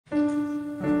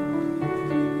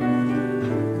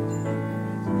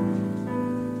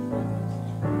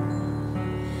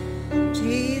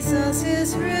Christ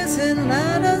is risen,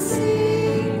 let us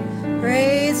sing.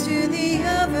 Praise to the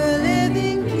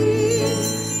ever-living King.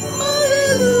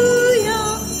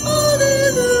 Alleluia,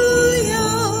 alleluia.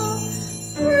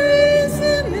 Praise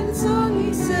him in song,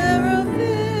 ye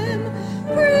seraphim.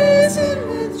 Praise him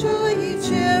with joy, ye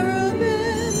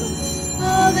cherubim.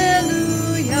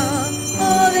 Alleluia,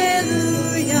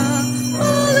 alleluia,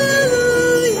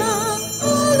 alleluia,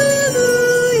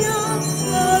 alleluia,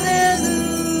 alleluia.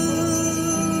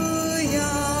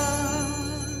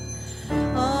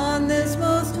 On this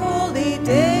most holy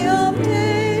day of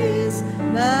days,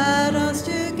 let us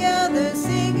together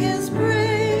sing his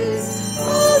praise.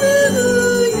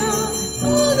 Alleluia,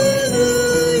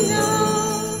 alleluia.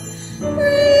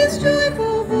 Raise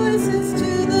joyful voices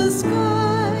to the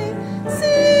sky.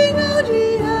 Sing out,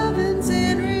 ye heavens,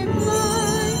 in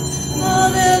reply.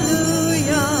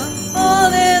 Alleluia,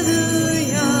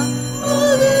 alleluia,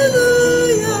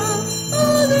 alleluia,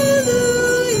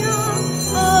 alleluia,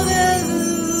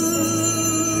 alleluia.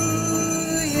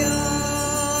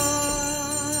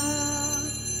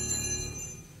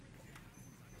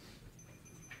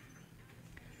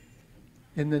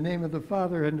 In the name of the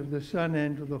Father, and of the Son,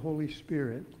 and of the Holy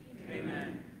Spirit.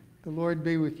 Amen. The Lord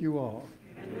be with you all.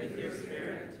 And with your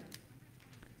spirit.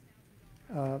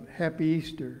 Happy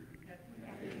Easter.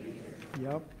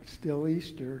 Yep, still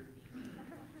Easter.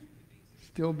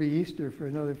 Still be Easter for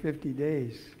another 40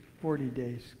 days,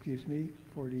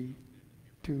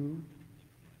 42.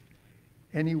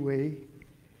 Anyway,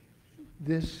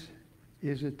 this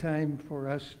is a time for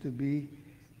us to be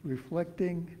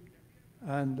reflecting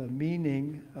on the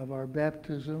meaning of our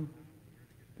baptism,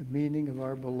 the meaning of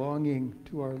our belonging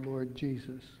to our Lord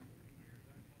Jesus.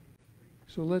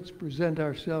 So let's present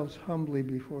ourselves humbly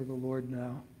before the Lord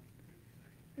now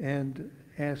and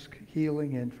ask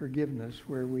healing and forgiveness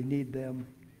where we need them.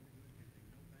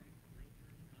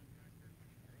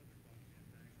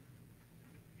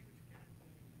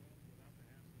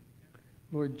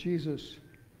 Lord Jesus,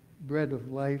 bread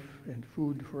of life and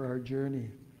food for our journey,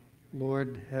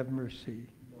 Lord, have mercy.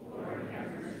 Lord,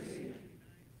 have mercy.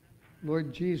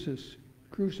 Lord Jesus,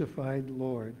 crucified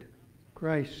Lord,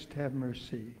 Christ, have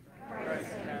mercy.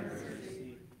 Christ, have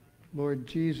mercy. Lord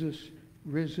Jesus,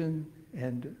 risen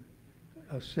and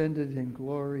ascended in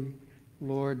glory,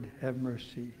 Lord, have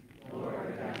mercy.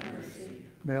 Lord, have mercy.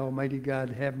 May Almighty God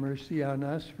have mercy on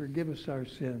us, forgive us our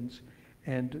sins,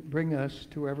 and bring us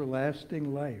to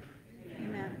everlasting life.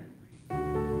 Amen.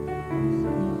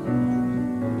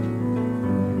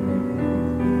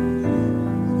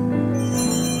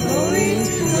 Glory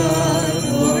to God,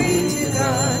 glory to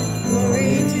God,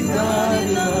 glory to God in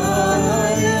the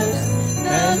highest,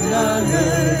 and on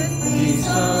earth,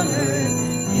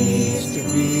 peace to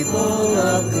people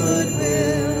of good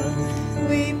will.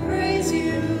 We praise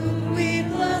you, we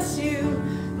bless you,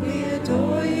 we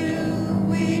adore you,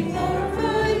 we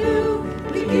glorify you,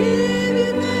 we give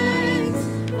you thanks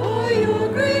for your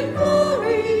great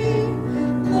glory.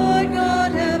 Lord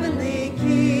God, heavenly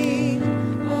King,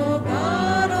 oh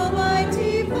God,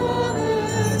 almighty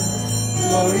Father.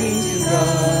 Glory to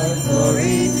God,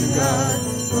 glory to God,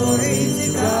 glory to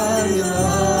God in the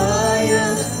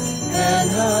highest,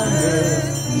 and on earth,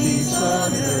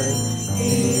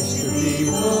 peace to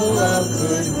people of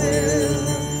good will.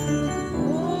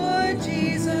 Lord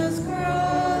Jesus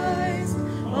Christ,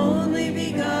 only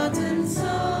begotten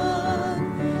Son,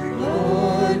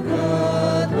 Lord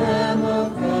God, Lamb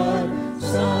of God,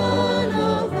 Son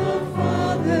of the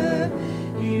Father,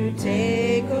 you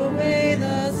take away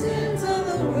the sins of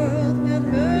the world, have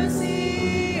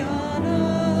mercy on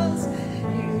us.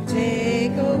 You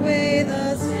take away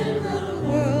the sins of the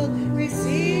world,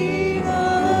 receive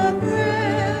our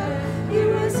prayer.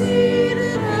 You are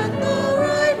seated at the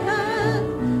right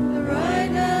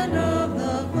hand of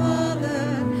the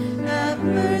Father. Have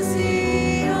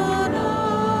mercy on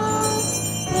us.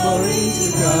 Glory to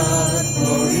God,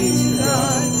 glory to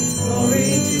God, glory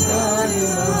to God in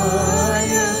the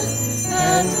highest,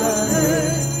 and on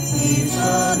earth,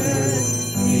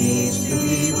 peace to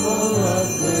people of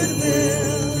good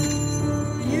will.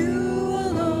 You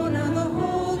alone are the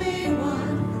Holy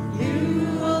One,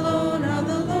 you alone are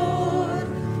the Lord,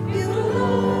 you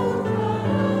alone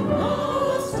are the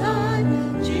Most High,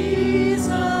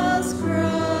 Jesus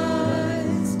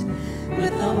Christ,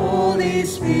 with the Holy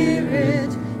Spirit,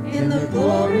 in the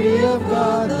glory of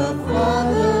God the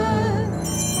Father.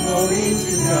 Glory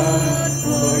to God,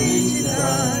 glory to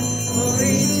God, glory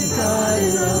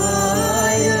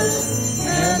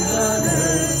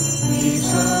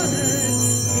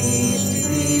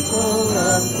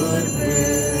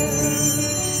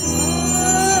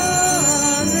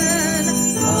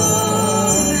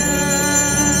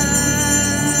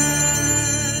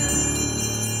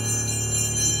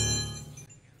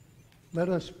Let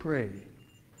us pray.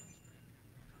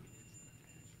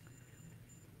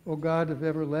 O God of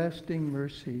everlasting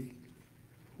mercy,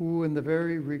 who in the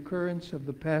very recurrence of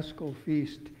the Paschal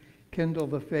feast kindle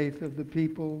the faith of the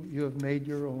people you have made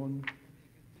your own,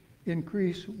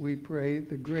 increase, we pray,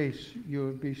 the grace you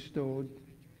have bestowed,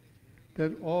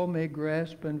 that all may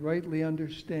grasp and rightly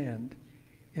understand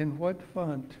in what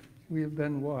font we have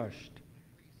been washed,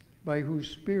 by whose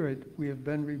Spirit we have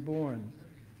been reborn,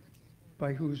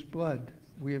 by whose blood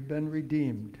we have been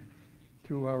redeemed,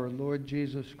 through our Lord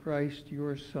Jesus Christ,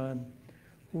 your Son,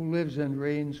 who lives and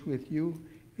reigns with you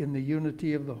in the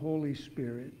unity of the Holy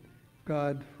Spirit,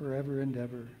 God, forever and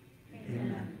ever.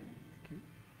 Amen. Thank you.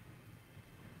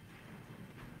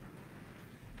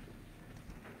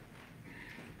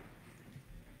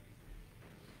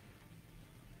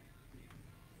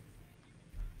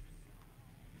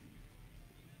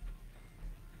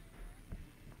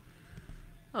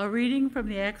 A reading from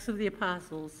the Acts of the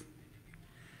Apostles.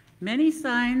 Many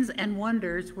signs and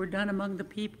wonders were done among the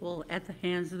people at the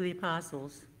hands of the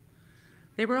apostles.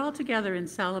 They were all together in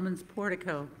Solomon's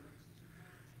portico.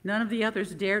 None of the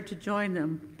others dared to join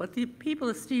them, but the people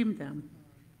esteemed them.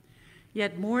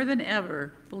 Yet more than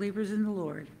ever, believers in the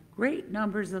Lord, great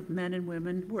numbers of men and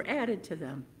women were added to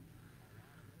them.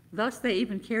 Thus they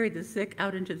even carried the sick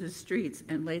out into the streets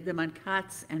and laid them on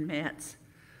cots and mats,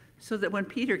 so that when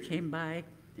Peter came by,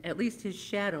 at least his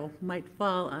shadow might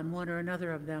fall on one or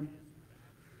another of them.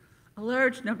 A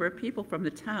large number of people from the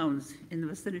towns in the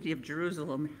vicinity of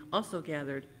Jerusalem also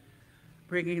gathered,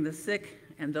 bringing the sick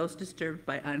and those disturbed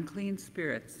by unclean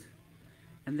spirits,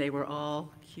 and they were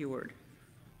all cured.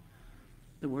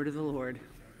 The word of the Lord.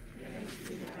 Thanks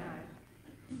be to God.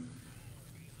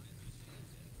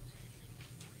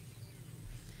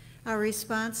 Our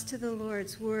response to the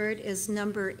Lord's word is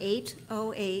number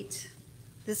 808.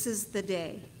 This is the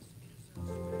day.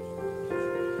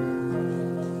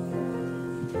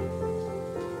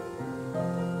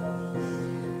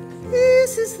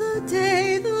 This is the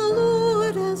day the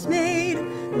Lord has made.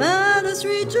 Let us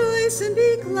rejoice and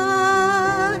be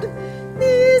glad.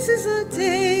 This is the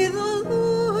day the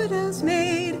Lord has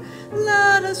made.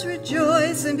 Let us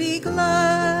rejoice and be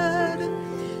glad.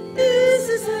 This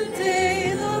is the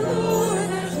day the Lord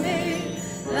has made.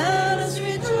 Let us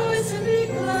rejoice and be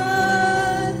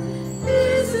glad.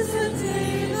 This is the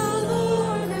day the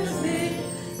Lord has made.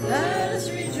 Let us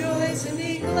rejoice and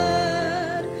be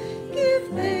glad. Give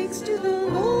thanks to the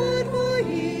Lord, for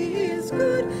he is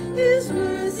good. His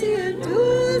mercy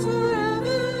endures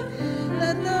forever.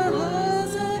 Let the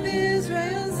halls of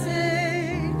Israel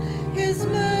say, his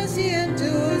mercy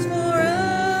endures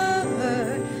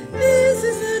forever. This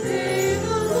is the day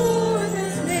the Lord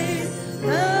has made.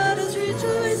 Let us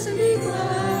rejoice and be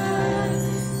glad.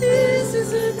 This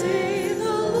is the day the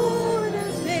Lord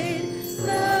has made.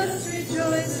 Let us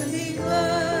rejoice and be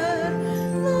glad.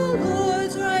 The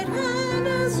Lord's right hand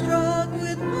is strong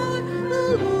with power.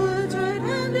 The Lord's right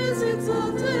hand is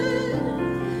exalted.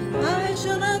 I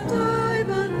shall not die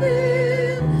but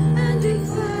live and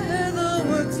declare the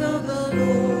works of the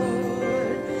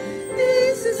Lord.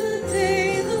 This is the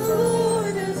day the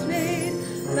Lord has made.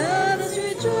 Let us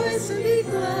rejoice and be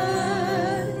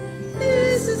glad.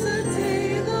 This is the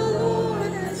day the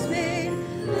Lord has made.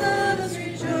 Let us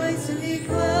rejoice and be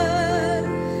glad.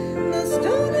 The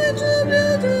stone which the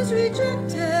builders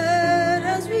rejected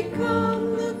has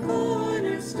become the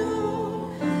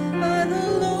cornerstone. By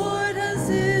the Lord has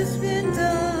this been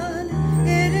done.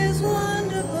 It is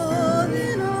wonderful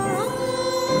in our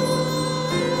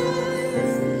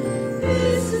eyes.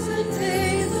 This is the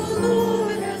day the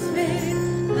Lord has made.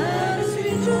 Let us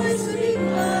rejoice and be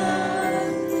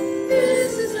glad.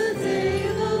 This is the day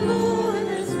the Lord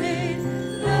has made.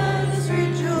 Let us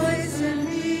rejoice and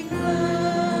be glad.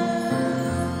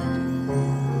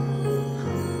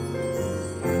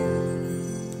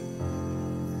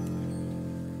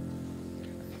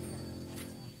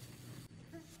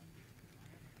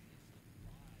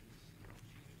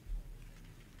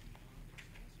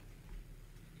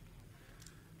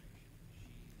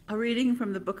 A reading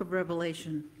from the book of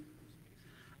Revelation.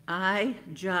 I,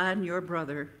 John, your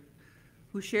brother,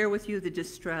 who share with you the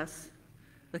distress,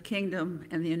 the kingdom,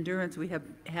 and the endurance we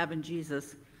have in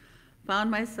Jesus,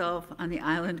 found myself on the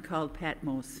island called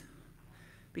Patmos,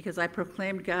 because I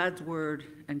proclaimed God's word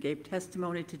and gave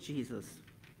testimony to Jesus.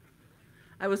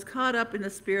 I was caught up in the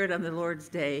Spirit on the Lord's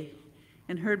day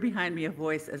and heard behind me a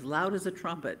voice as loud as a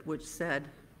trumpet, which said,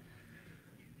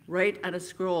 "Write on a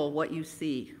scroll what you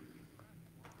see."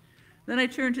 Then I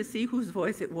turned to see whose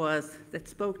voice it was that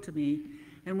spoke to me,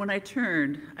 and when I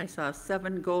turned, I saw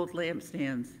 7 gold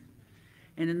lampstands,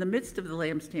 and in the midst of the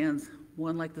lampstands,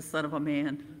 one like the Son of a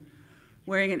Man,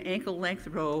 wearing an ankle-length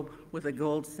robe with a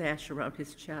gold sash around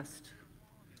his chest.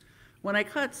 When I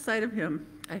caught sight of him,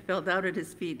 I fell down at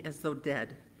his feet as though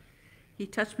dead. He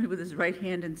touched me with his right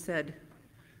hand and said,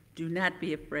 "Do not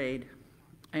be afraid.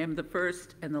 I am the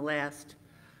first and the last,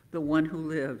 the one who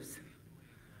lives.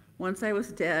 Once I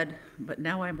was dead, but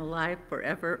now I am alive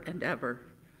forever and ever.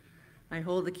 I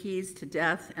hold the keys to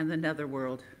death and the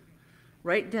netherworld.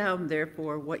 Write down,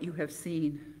 therefore, what you have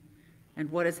seen and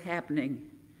what is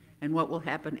happening and what will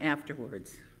happen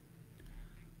afterwards."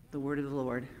 The word of the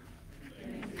Lord.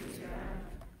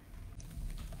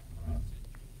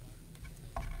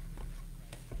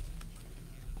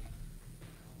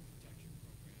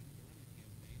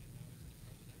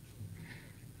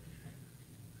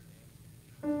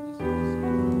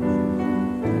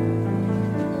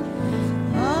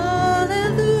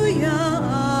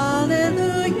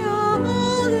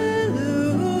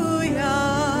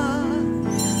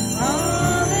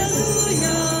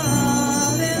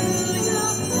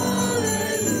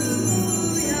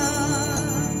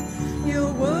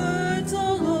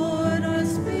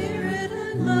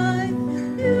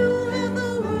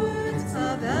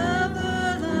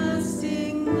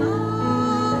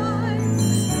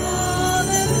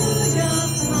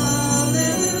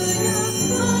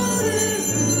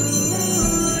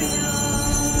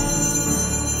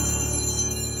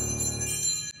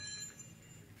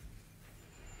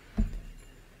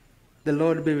 The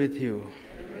Lord be with you.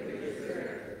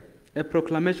 A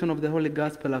proclamation of the Holy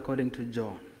Gospel according to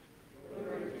John.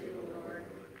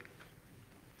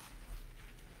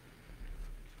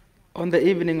 On the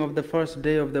evening of the first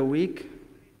day of the week,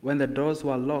 when the doors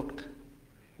were locked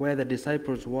where the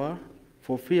disciples were,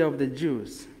 for fear of the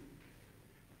Jews,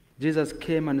 Jesus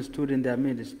came and stood in their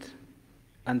midst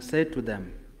and said to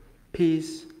them,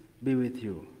 "Peace be with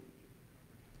you."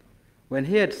 When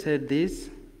he had said this,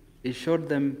 he showed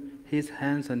them his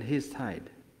hands and his side.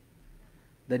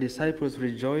 The disciples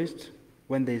rejoiced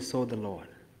when they saw the Lord.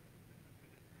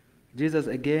 Jesus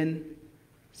again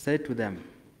said to them,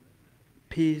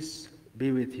 "Peace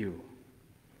be with you.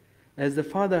 As the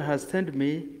Father has sent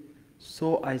me,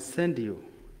 so I send you."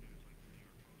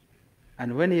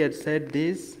 And when he had said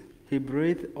this, he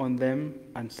breathed on them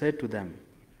and said to them,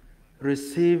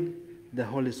 "Receive the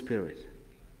Holy Spirit.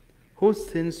 Whose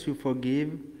sins you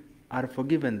forgive are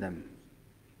forgiven them,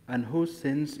 and whose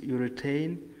sins you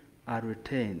retain are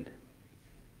retained."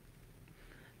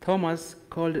 Thomas,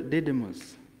 called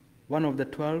Didymus, one of the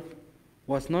 12,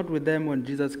 was not with them when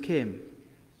Jesus came.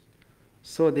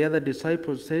 So the other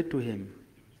disciples said to him,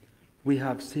 "We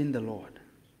have seen the Lord."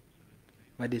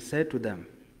 But he said to them,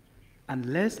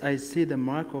 "Unless I see the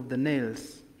mark of the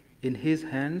nails in his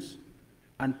hands,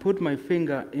 and put my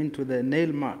finger into the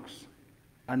nail marks,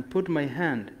 and put my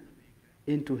hand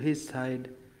into his side,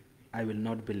 I will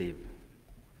not believe."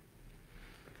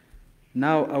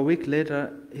 Now, a week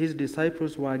later, his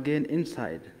disciples were again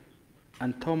inside,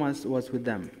 and Thomas was with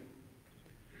them.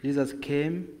 Jesus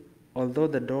came, although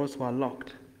the doors were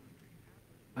locked,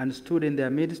 and stood in their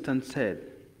midst and said,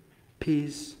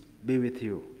 "Peace be with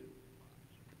you."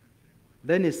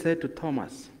 Then he said to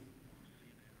Thomas,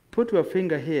 "Put your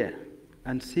finger here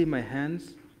and see my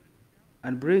hands,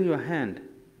 and bring your hand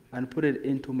and put it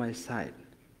into my side.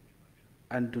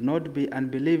 And do not be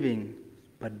unbelieving,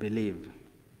 but believe."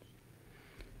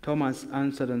 Thomas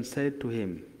answered and said to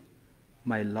him,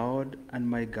 "My Lord and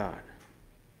my God."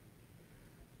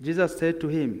 Jesus said to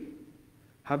him,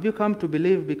 "Have you come to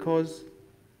believe because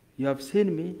you have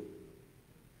seen me?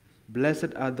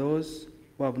 Blessed are those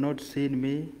who have not seen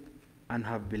me and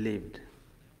have believed."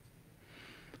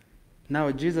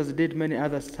 Now Jesus did many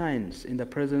other signs in the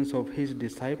presence of his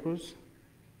disciples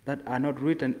that are not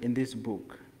written in this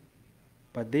book.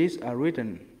 But these are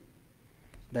written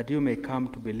that you may come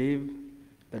to believe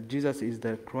that Jesus is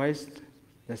the Christ,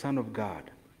 the Son of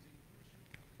God,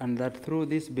 and that through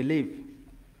this belief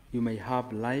you may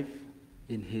have life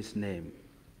in his name.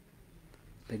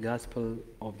 The Gospel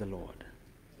of the Lord.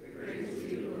 Praise to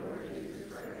you, Lord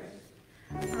Jesus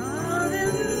Christ.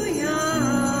 Hallelujah,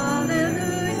 hallelujah,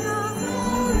 hallelujah.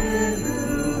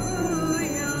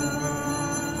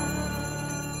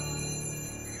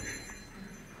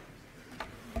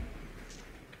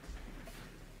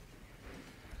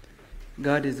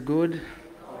 God is good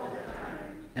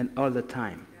and all the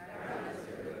time.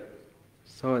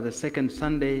 So the second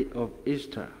Sunday of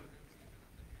Easter,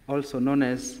 also known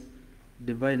as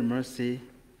Divine Mercy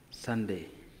Sunday.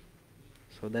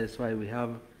 So that is why we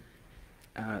have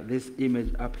this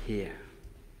image up here,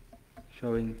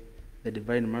 showing the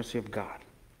divine mercy of God.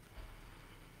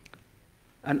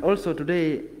 And also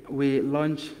today we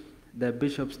launch the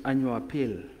Bishop's Annual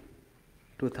Appeal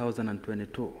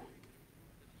 2022.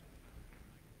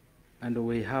 And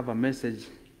we have a message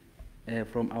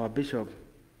from our Bishop,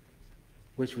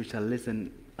 which we shall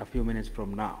listen a few minutes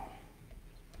from now.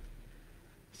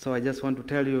 So I just want to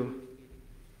tell you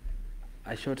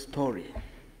a short story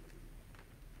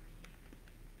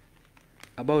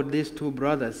about these two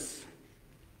brothers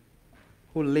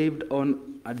who lived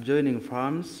on adjoining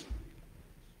farms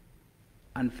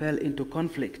and fell into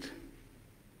conflict.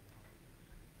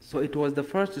 So it was the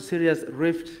first serious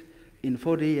rift in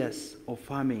 40 years of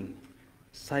farming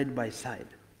side by side,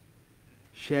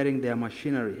 sharing their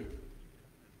machinery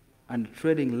and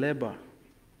trading labor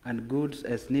and goods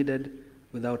as needed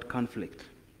without conflict.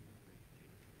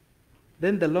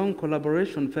 Then the long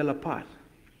collaboration fell apart.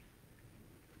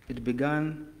 It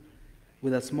began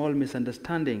with a small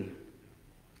misunderstanding,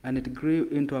 and it grew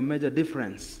into a major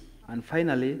difference, and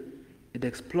finally it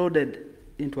exploded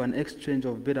into an exchange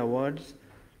of bitter words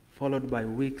followed by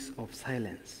weeks of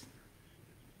silence.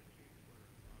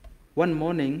 One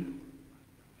morning,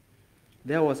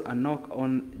 there was a knock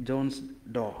on John's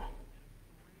door.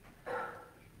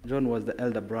 John was the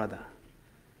elder brother.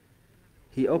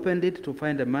 He opened it to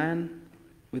find a man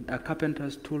with a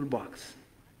carpenter's toolbox.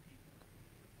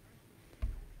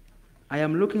 "I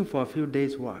am looking for a few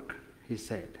days' work," he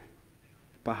said.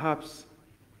 "Perhaps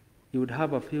you would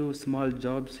have a few small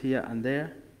jobs here and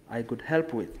there I could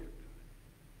help with.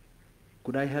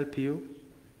 Could I help you?"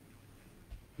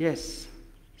 "Yes,"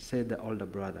 said the older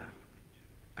brother.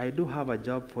 "I do have a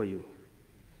job for you.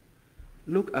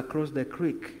 Look across the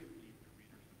creek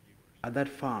at that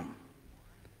farm.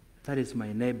 That is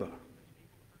my neighbor.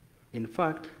 In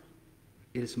fact,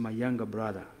 it is my younger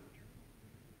brother.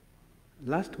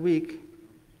 Last week,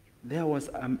 there was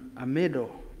a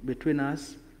meadow between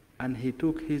us, and he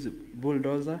took his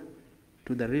bulldozer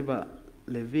to the river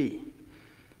Levy,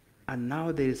 and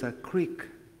now there is a creek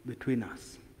between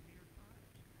us.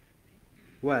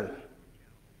 Well,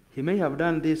 he may have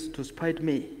done this to spite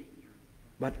me,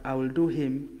 but I will do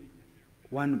him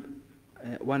one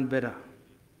better.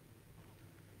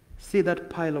 See that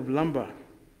pile of lumber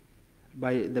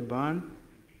by the barn?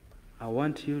 I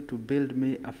want you to build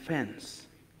me a fence,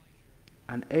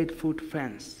 an 8-foot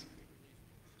fence,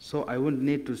 so I won't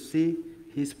need to see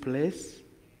his place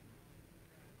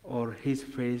or his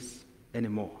face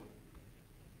anymore."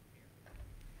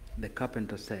 The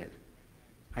carpenter said,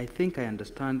 "I think I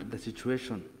understand the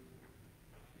situation.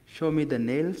 Show me the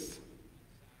nails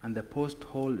and the post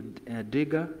hole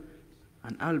digger,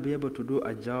 and I'll be able to do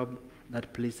a job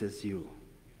that pleases you."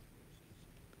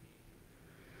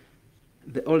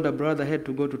 The older brother had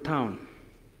to go to town,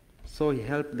 so he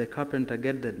helped the carpenter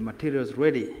get the materials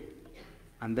ready,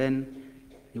 and then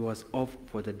he was off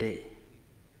for the day.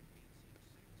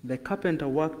 The carpenter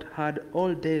worked hard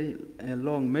all day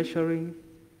long, measuring,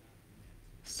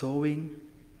 sewing,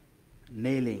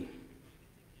 nailing.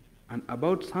 And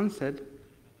about sunset,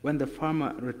 when the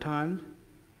farmer returned,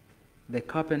 the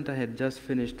carpenter had just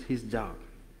finished his job.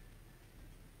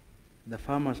 The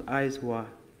farmer's eyes were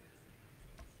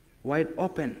wide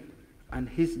open, and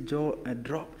his jaw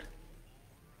dropped.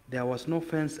 There was no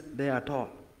fence there at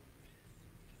all.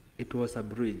 It was a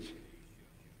bridge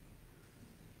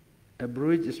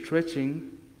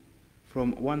stretching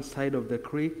from one side of the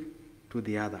creek to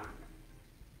the other.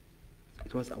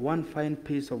 It was one fine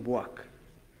piece of work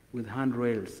with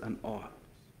handrails and all.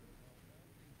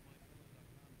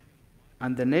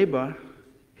 And the neighbor,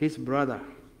 his brother,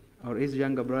 or his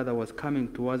younger brother, was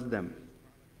coming towards them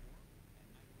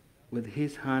with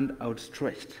his hand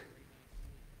outstretched.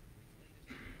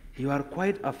 "You are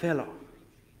quite a fellow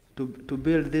to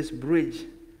build this bridge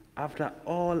after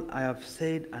all I have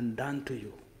said and done to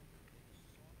you."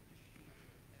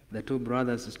 The two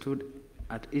brothers stood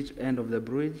at each end of the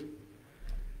bridge,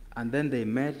 and then they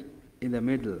met in the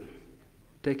middle,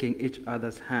 taking each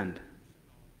other's hand.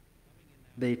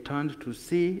 They turned to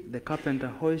see the carpenter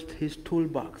hoist his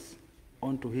toolbox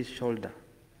onto his shoulder.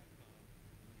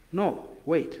 "No,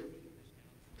 wait.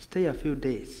 Stay a few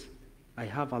days. I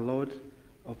have a lot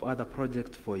of other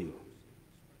projects for you,"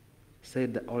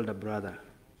 said the older brother.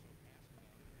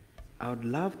 "I would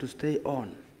love to stay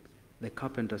on," the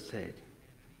carpenter said,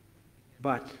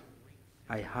 "but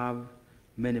I have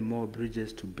many more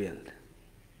bridges to build."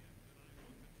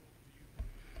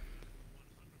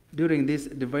 During this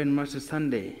Divine Mercy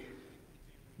Sunday,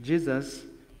 Jesus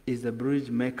is the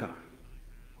bridge maker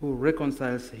who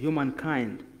reconciles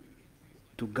humankind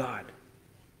to God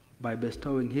by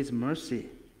bestowing his mercy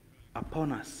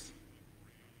upon us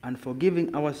and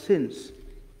forgiving our sins,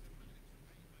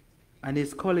 and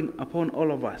is calling upon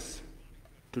all of us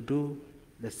to do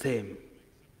the same,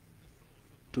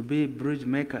 to be bridge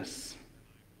makers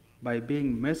by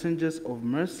being messengers of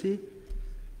mercy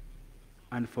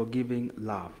and forgiving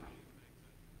love.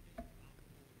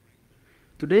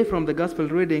 Today from the gospel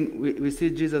reading, we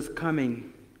see Jesus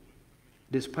coming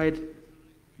despite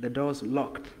the doors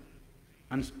locked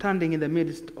and standing in the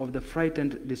midst of the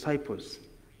frightened disciples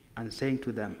and saying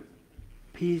to them,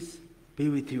 "Peace be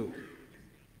with you."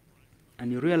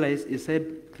 And you realize he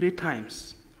said 3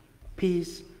 times,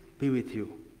 "Peace be with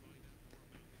you."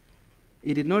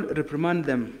 He did not reprimand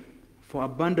them for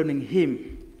abandoning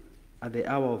him at the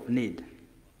hour of need.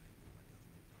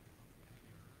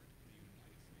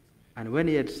 And when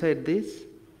he had said this,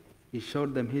 he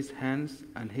showed them his hands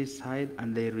and his side,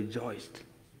 and they rejoiced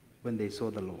when they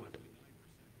saw the Lord.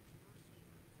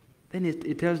 Then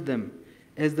he tells them,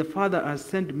 "As the Father has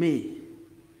sent me,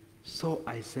 so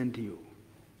I send you."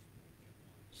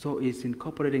 So he's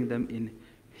incorporating them in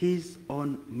his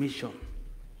own mission.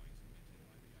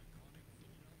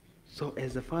 So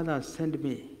as the Father has sent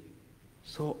me,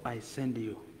 so I send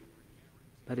you.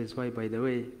 That is why, by the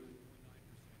way,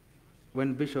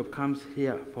 when Bishop comes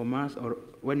here for Mass, or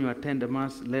when you attend a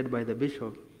Mass led by the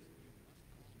Bishop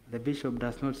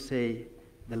does not say,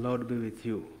 "The Lord be with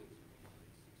you."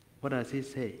 What does he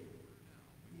say?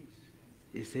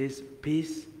 He says,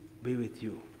 "Peace be with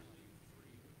you."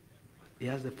 He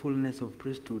has the fullness of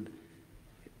priesthood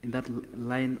in that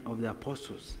line of the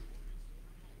apostles.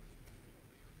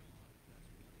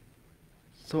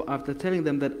 So after telling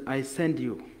them that I send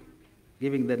you,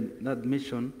 giving them that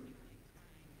mission,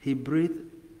 he breathed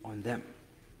on them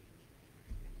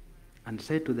and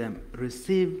said to them,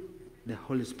 "Receive the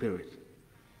Holy Spirit.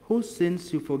 Whose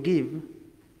sins you forgive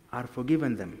are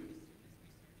forgiven them,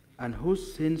 and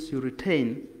whose sins you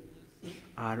retain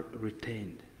are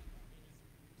retained."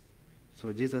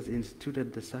 So Jesus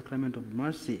instituted the sacrament of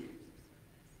mercy.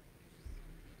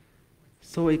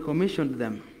 So he commissioned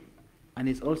them, and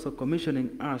is also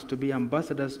commissioning us to be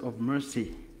ambassadors of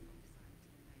mercy,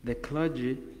 the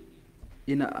clergy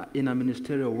in a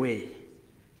ministerial way,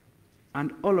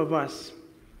 and all of us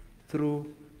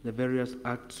through the various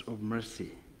acts of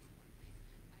mercy.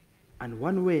 And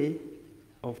one way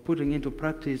of putting into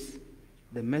practice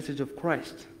the message of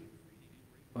Christ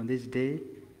on this day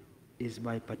is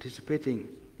by participating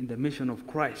in the mission of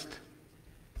Christ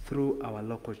through our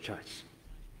local church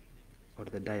or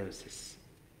the diocese.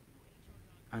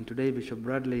 And today Bishop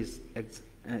Bradley is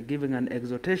giving an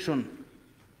exhortation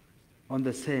on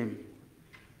the same,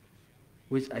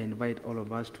 which I invite all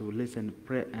of us to listen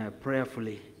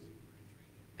prayerfully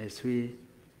as we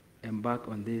embark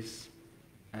on this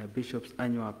Bishop's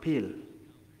annual appeal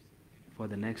for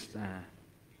the next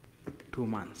 2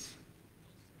 months.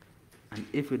 And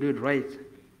if we do it right,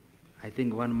 I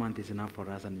think 1 month is enough for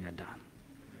us and we are done.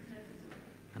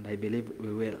 And I believe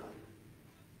we will.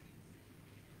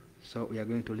 So we are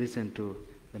going to listen to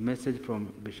the message from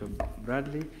Bishop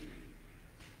Bradley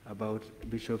about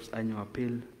Bishop's Annual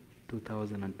Appeal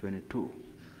 2022.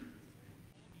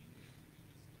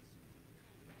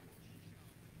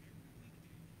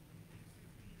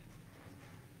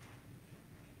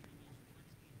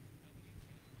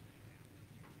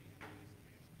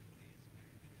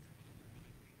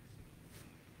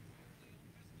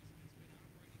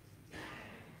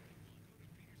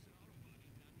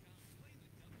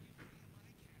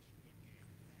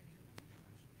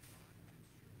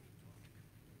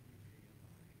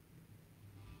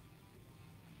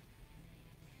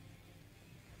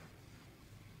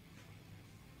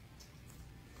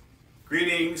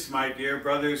 Greetings, my dear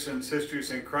brothers and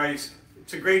sisters in Christ.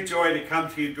 It's a great joy to come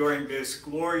to you during this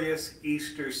glorious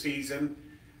Easter season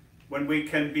when we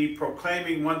can be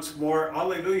proclaiming once more,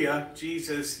 Alleluia,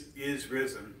 Jesus is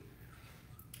risen.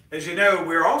 As you know,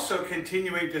 we're also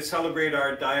continuing to celebrate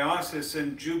our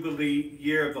diocesan Jubilee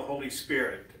Year of the Holy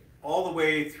Spirit, all the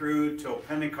way through till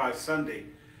Pentecost Sunday.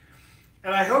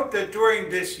 And I hope that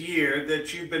during this year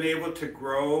that you've been able to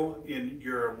grow in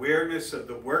your awareness of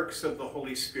the works of the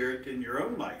Holy Spirit in your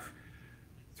own life.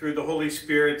 Through the Holy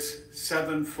Spirit's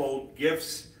 7-fold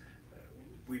gifts,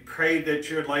 we pray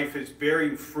that your life is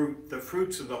bearing fruit, the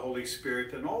fruits of the Holy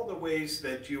Spirit, in all the ways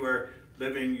that you are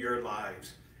living your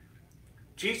lives.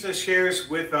 Jesus shares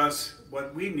with us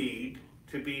what we need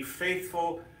to be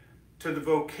faithful to the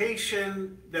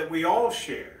vocation that we all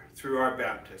share through our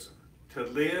baptism, to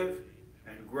live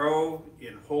and grow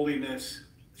in holiness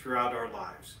throughout our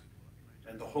lives.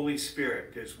 And the Holy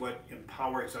Spirit is what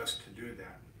empowers us to do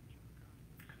that.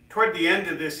 Toward the end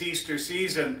of this Easter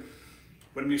season,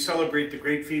 when we celebrate the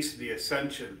great feast of the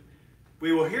Ascension,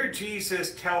 we will hear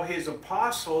Jesus tell his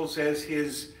apostles as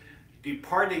his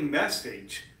departing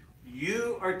message,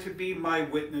 You are to be my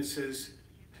witnesses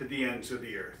to the ends of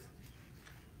the earth.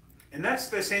 And that's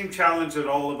the same challenge that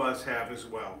all of us have as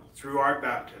well through our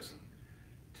baptism,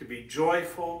 to be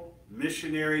joyful,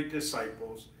 missionary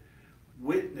disciples,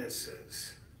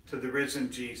 witnesses to the risen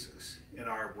Jesus in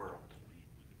our world.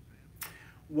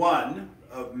 One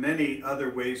of many other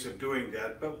ways of doing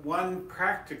that, but one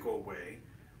practical way,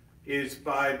 is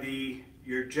by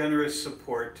your generous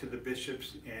support to the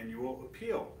bishop's annual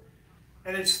appeal.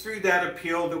 And it's through that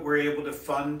appeal that we're able to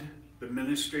fund the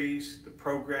ministries, the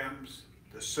programs,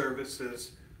 the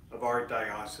services of our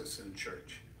diocesan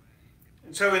church.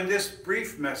 And so in this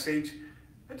brief message,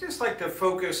 I'd just like to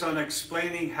focus on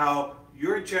explaining how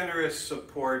your generous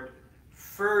support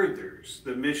furthers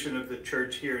the mission of the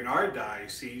church here in our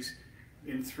diocese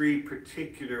in three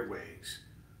particular ways: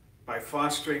 by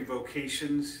fostering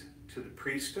vocations to the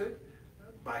priesthood,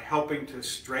 by helping to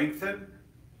strengthen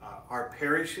our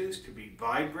parishes to be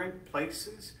vibrant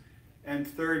places, and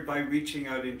third, by reaching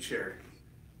out in charity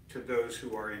to those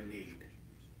who are in need.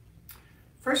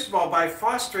 First of all, by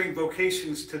fostering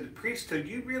vocations to the priesthood,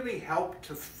 you really help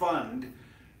to fund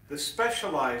the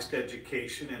specialized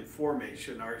education and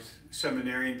formation our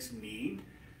seminarians need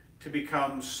to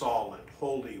become solid,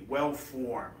 holy,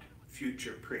 well-formed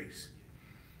future priests.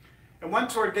 And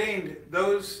once ordained,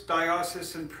 those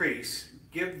diocesan priests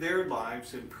give their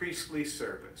lives in priestly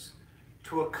service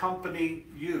to accompany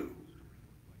you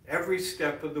every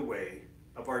step of the way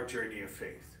of our journey of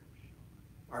faith.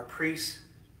 Our priests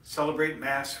celebrate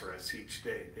Mass for us each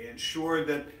day. They ensure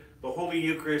that the Holy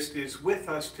Eucharist is with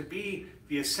us to be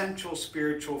the essential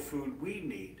spiritual food we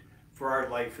need for our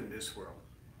life in this world.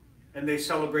 And they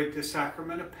celebrate the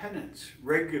sacrament of penance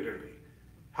regularly,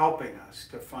 helping us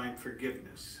to find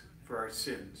forgiveness for our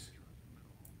sins.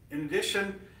 In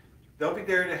addition, they'll be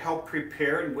there to help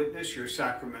prepare and witness your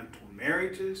sacramental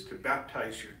marriages, to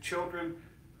baptize your children,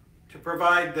 to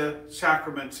provide the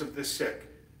sacraments of the sick,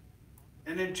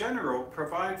 and in general,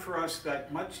 provide for us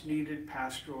that much needed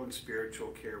pastoral and spiritual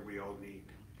care we all need.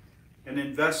 An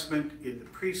investment in the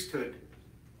priesthood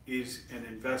is an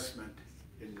investment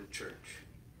in the church.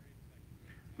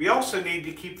 We also need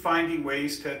to keep finding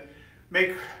ways to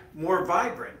make more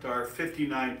vibrant our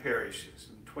 59 parishes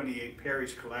and 28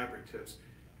 parish collaboratives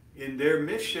in their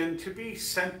mission to be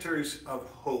centers of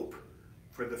hope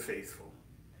for the faithful.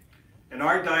 And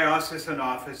our diocesan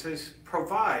offices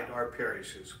provide our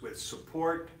parishes with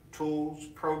support, tools,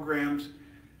 programs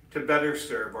to better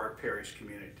serve our parish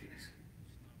communities.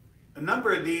 A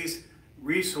number of these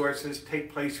resources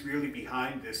take place really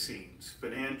behind the scenes: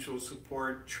 financial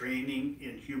support, training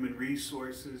in human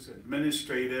resources,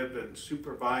 administrative and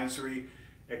supervisory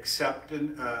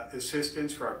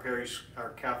assistance for our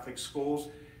Catholic schools,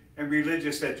 and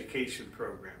religious education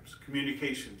programs,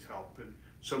 communications help, and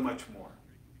so much more.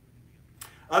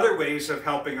 Other ways of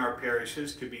helping our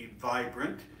parishes to be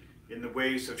vibrant in the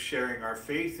ways of sharing our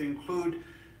faith include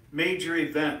major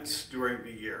events during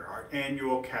the year: our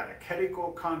annual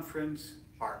catechetical conference,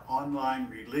 our online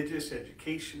religious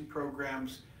education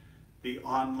programs, the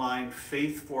online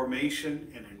faith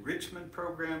formation and enrichment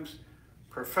programs,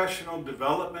 professional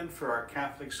development for our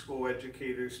Catholic school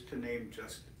educators, to name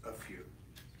just a few.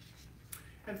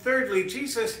 And thirdly,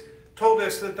 Jesus told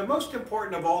us that the most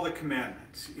important of all the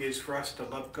commandments is for us to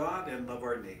love God and love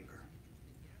our neighbor.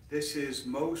 This is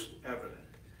most evident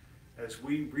as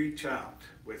we reach out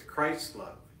with Christ's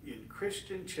love in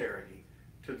Christian charity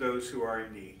to those who are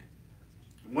in need.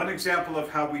 One example of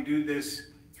how we do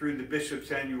this through the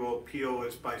Bishop's annual appeal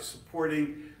is by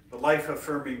supporting the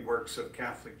life-affirming works of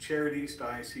Catholic Charities,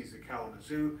 Diocese of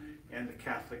Kalamazoo, and the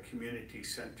Catholic Community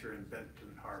Center in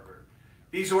Benton Harbor.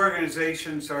 These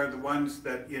organizations are the ones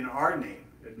that, in our name,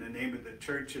 in the name of the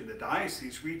church and the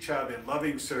diocese, reach out in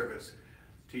loving service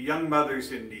to young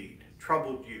mothers in need,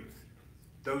 troubled youth,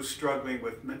 those struggling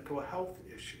with mental health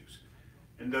issues,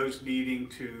 and those needing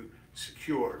to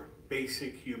secure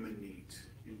basic human needs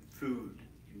in food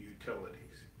and utilities.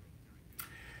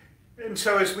 And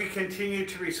so as we continue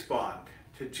to respond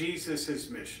to Jesus'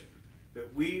 mission,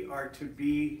 that we are to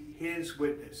be his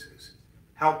witnesses,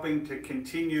 helping to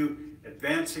continue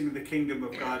advancing the kingdom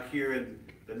of God here in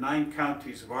the 9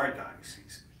 counties of our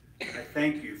diocese, I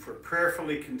thank you for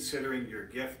prayerfully considering your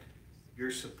gift.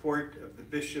 Your support of the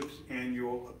Bishop's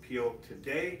annual appeal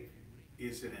today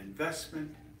is an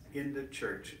investment in the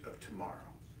church of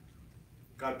tomorrow.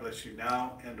 God bless you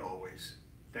now and always.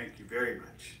 Thank you very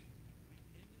much.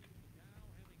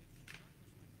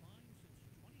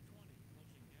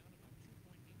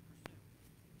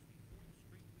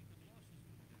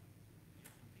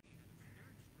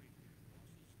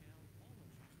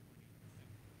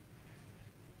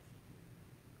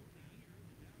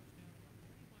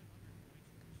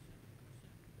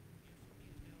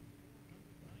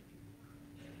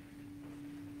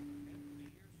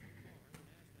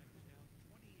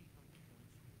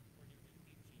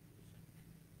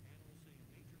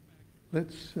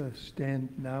 Let's stand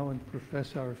now and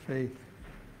profess our faith.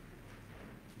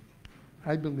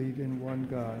 I believe in one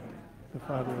God, the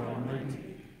Father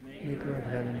Almighty, maker of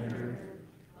heaven and earth,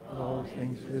 of all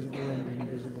things visible and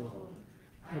invisible.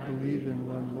 I believe in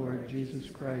one Lord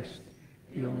Jesus Christ,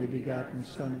 the only begotten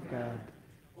Son of God,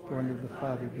 born of the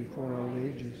Father before all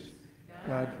ages,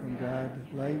 God from God,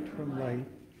 light from light,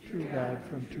 true God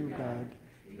from true God,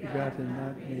 begotten,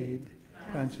 not made,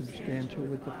 consubstantial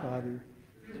with the Father.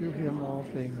 Through him all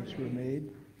things were made.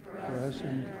 For us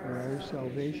and for our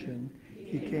salvation,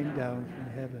 he came down from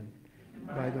heaven.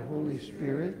 By the Holy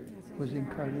Spirit was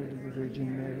incarnate of the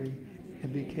Virgin Mary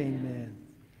and became man.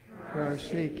 For our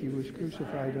sake he was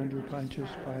crucified under Pontius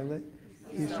Pilate.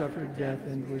 He suffered death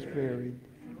and was buried,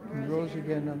 and rose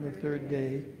again on the third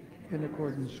day in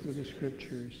accordance with the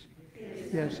Scriptures.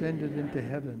 He ascended into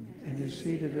heaven and is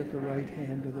seated at the right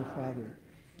hand of the Father.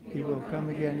 He will come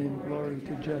again in glory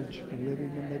to judge the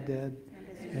living and the dead,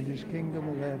 and his kingdom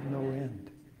will have no end.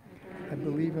 I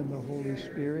believe in the Holy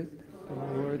Spirit, the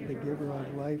Lord, the giver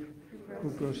of life,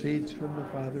 who proceeds from the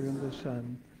Father and the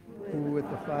Son, who with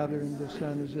the Father and the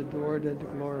Son is adored and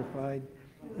glorified,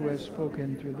 who has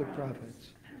spoken through the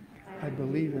prophets. I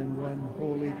believe in one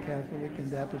holy, Catholic,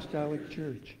 and Apostolic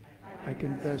Church. I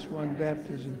confess one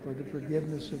baptism for the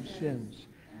forgiveness of sins,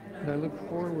 and I look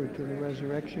forward to the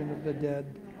resurrection of the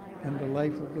dead and the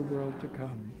life of the world to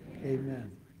come.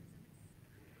 Amen.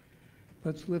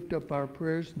 Let's lift up our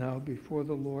prayers now before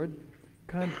the Lord,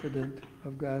 confident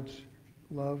of God's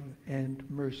love and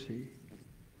mercy.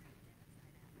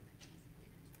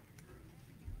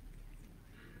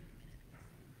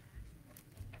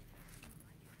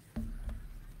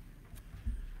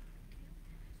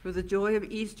 For the joy of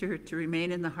Easter to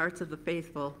remain in the hearts of the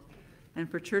faithful, and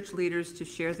for church leaders to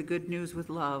share the good news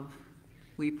with love,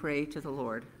 we pray to the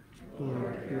Lord.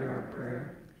 Lord, hear our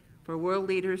prayer. For world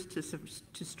leaders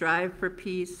to strive for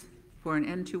peace, for an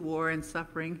end to war and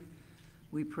suffering,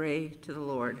 we pray to the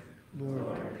Lord.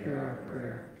 Lord, hear our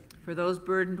prayer. For those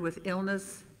burdened with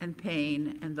illness and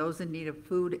pain, and those in need of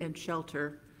food and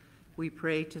shelter, we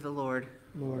pray to the Lord.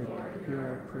 Lord, hear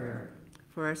our prayer.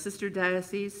 For our sister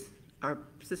diocese, our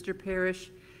sister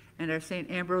parish, and our St.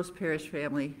 Ambrose parish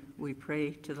family, we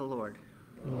pray to the Lord.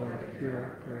 Lord, hear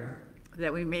our prayer.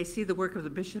 That we may see the work of the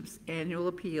bishop's annual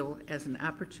appeal as an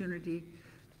opportunity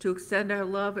to extend our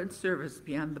love and service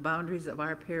beyond the boundaries of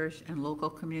our parish and local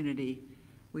community,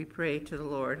 we pray to the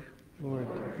Lord. Lord,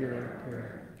 hear our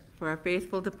prayer. For our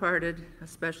faithful departed,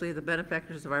 especially the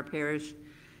benefactors of our parish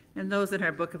and those in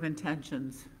our book of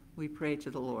intentions, we pray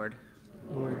to the Lord.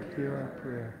 Lord, hear our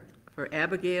prayer. For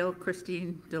Abigail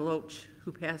Christine Deloach,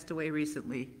 who passed away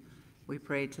recently, we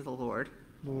pray to the Lord.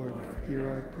 Lord, hear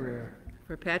our prayer.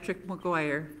 For Patrick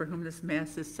McGuire, for whom this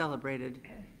Mass is celebrated,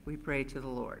 we pray to the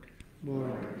Lord.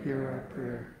 Lord, hear our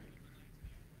prayer.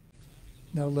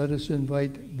 Now let us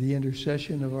invite the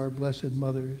intercession of our Blessed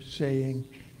Mother, saying,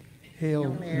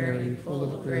 Hail Mary, full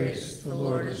of grace, the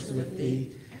Lord is with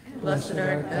thee. Blessed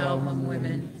art thou among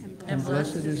women, and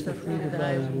blessed is the fruit of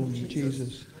thy womb,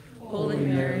 Jesus. Holy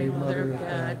Mary, Mother of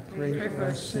God, pray for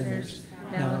us sinners,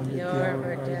 now and at the hour of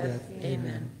our death.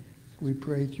 Amen. We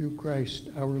pray through Christ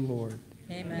our Lord.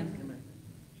 Amen.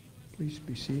 Please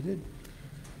be seated.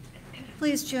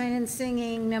 Please join in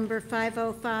singing number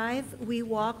 505, We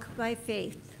Walk by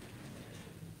Faith.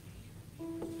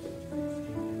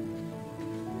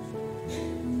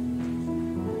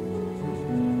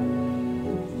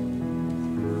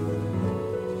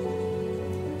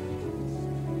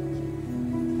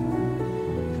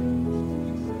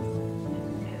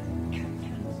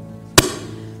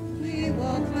 We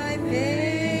walk by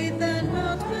faith and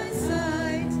not by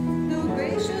sight. No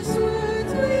gracious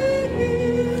words we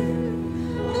hear.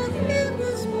 Of him who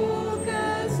spoke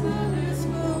as others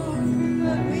spoke,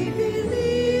 but we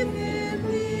believe in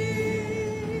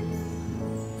thee.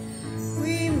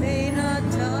 We may not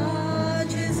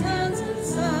touch his hands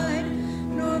inside,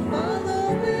 nor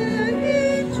follow where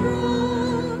he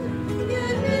trod.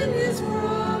 Yet in his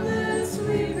promise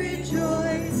we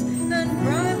rejoice and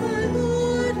cry, my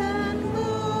Lord and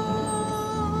God.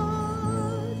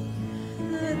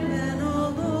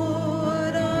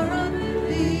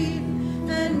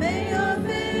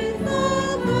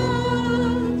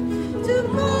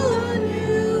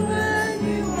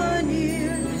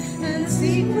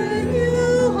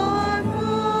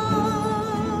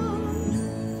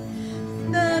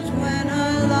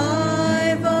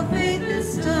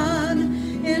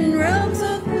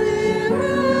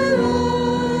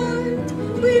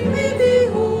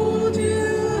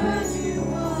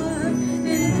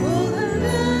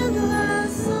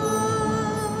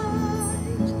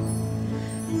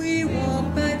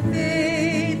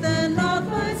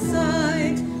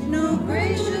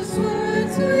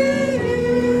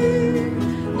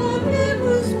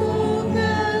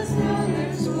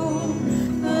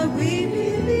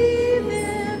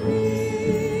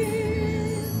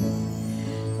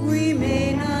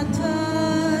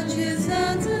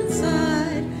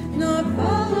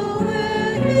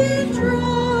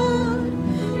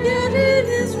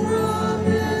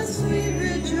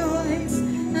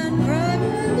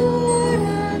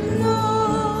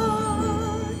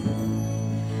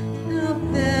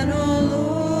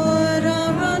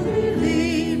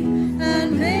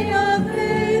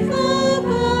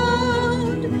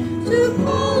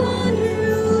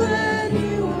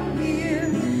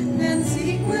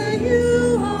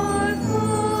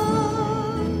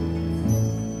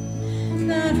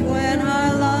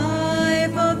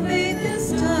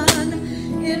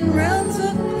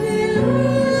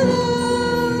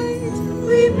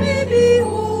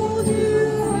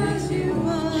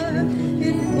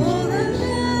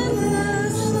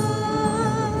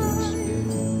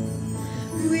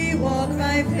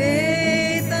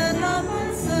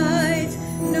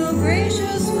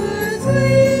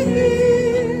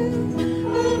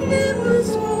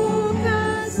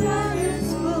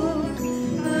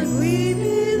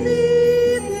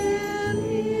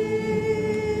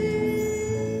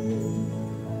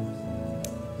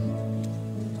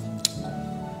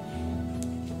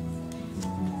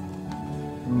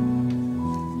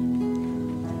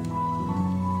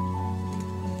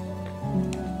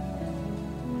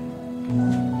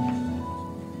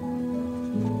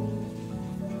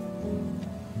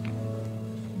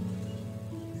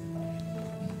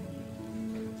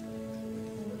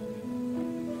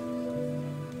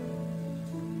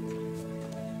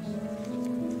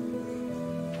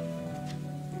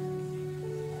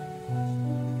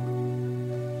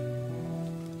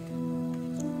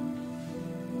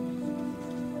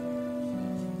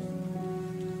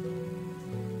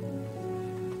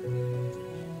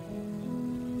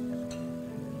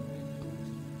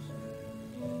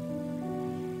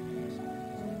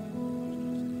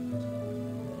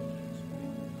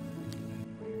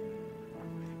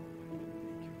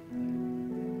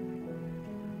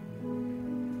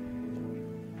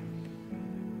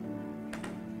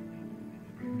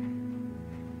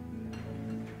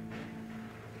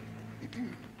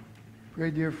 Pray,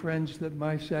 dear friends, that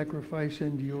my sacrifice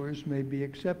and yours may be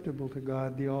acceptable to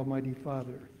God, the Almighty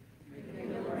Father. May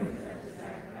the Lord accept the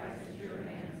sacrifice at your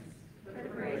hands, for the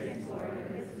praise and glory of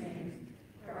his name,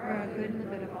 for our good and the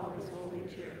good of all his holy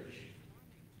church.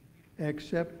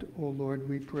 Accept, O Lord,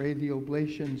 we pray, the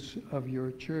oblations of your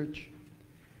church,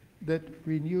 that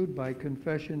renewed by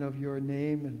confession of your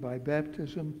name and by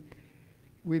baptism,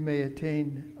 we may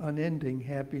attain unending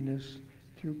happiness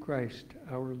through Christ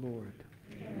our Lord.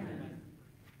 Amen.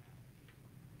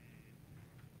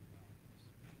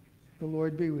 The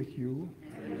Lord be with you.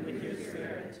 And with your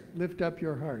spirit. Lift up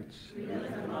your hearts. We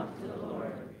lift them up to the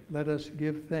Lord. Let us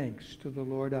give thanks to the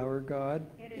Lord our God.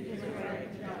 It is right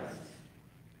and just.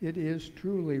 It is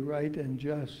truly right and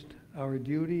just, our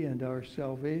duty and our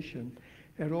salvation,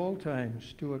 at all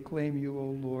times to acclaim you,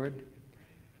 O Lord,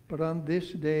 but on this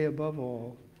day above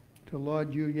all, to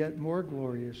laud you yet more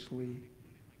gloriously,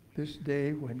 this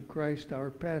day when Christ our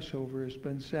Passover has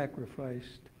been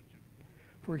sacrificed.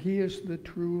 For he is the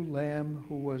true Lamb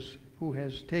who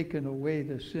has taken away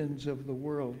the sins of the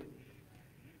world.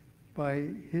 By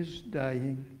his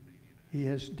dying, he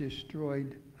has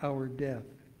destroyed our death,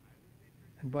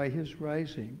 and by his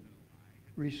rising,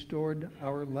 restored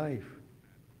our life.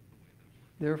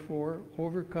 Therefore,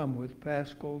 overcome with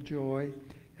paschal joy,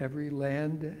 every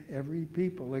land, every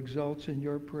people exults in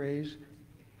your praise,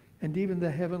 and even the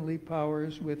heavenly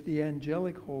powers with the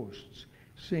angelic hosts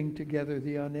sing together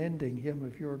the unending hymn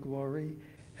of your glory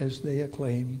as they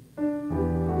acclaim.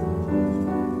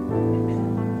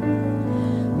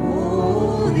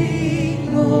 Holy,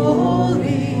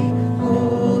 holy,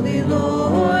 holy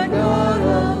Lord God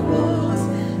of hosts,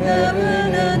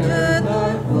 heaven and earth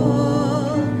are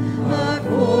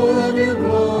full of your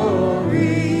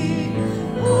glory.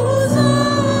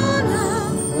 Hosanna,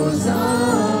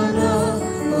 Hosanna,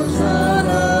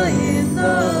 Hosanna in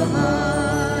the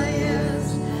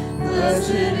highest.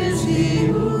 Blessed is he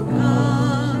who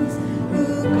comes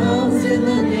in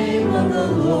the name of the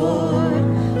Lord.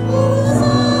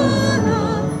 Hosanna,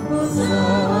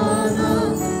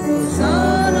 Hosanna,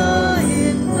 Hosanna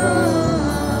in the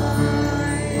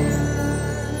highest.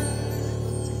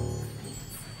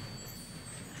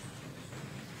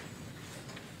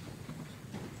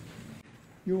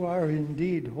 You are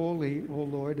indeed holy, O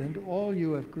Lord, and all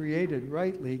you have created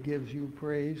rightly gives you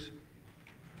praise.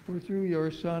 For through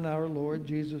your Son, our Lord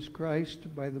Jesus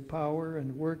Christ, by the power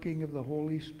and working of the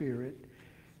Holy Spirit,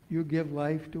 you give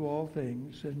life to all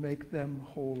things and make them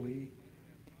holy.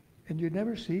 And you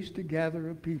never cease to gather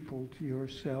a people to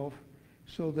yourself,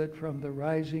 so that from the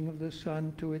rising of the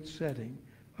sun to its setting,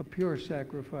 a pure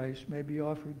sacrifice may be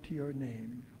offered to your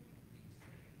name.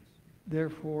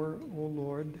 Therefore, O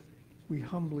Lord, we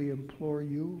humbly implore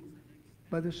you,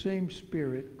 by the same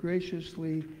Spirit,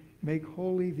 graciously make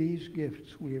holy these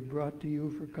gifts we have brought to you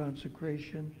for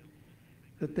consecration,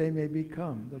 that they may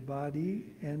become the body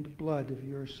and blood of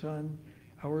your Son,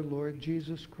 our Lord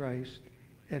Jesus Christ,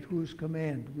 at whose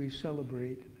command we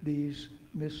celebrate these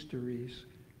mysteries.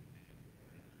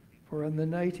 For on the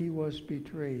night he was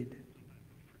betrayed,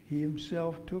 he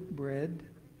himself took bread,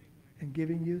 and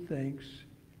giving you thanks,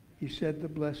 he said the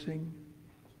blessing,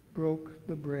 broke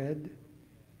the bread,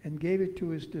 and gave it to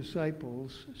his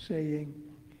disciples, saying,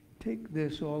 "Take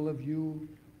this, all of you,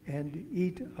 and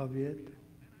eat of it,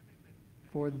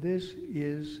 for this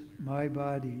is my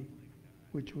body,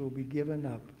 which will be given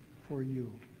up for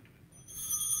you."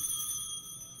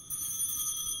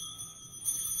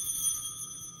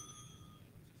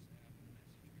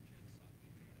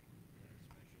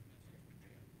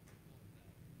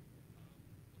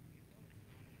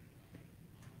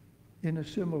 In a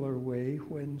similar way,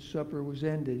 when supper was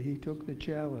ended, he took the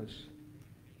chalice,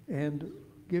 and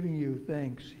giving you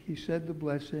thanks, he said the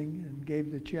blessing and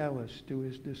gave the chalice to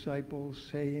his disciples,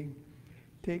 saying,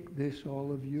 "Take this,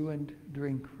 all of you, and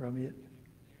drink from it,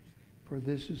 for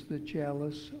this is the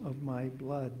chalice of my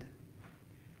blood,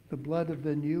 the blood of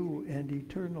the new and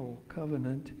eternal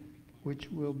covenant,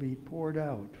 which will be poured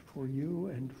out for you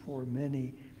and for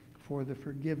many for the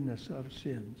forgiveness of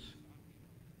sins.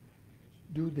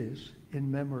 Do this in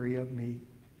memory of me."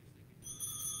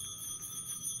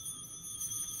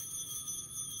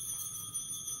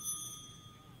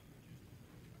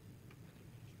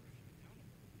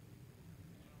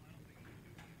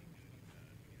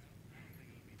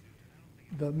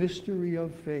 The mystery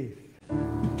of faith.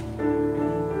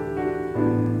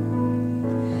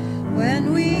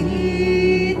 When we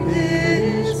eat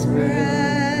this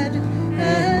bread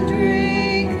and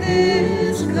drink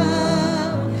this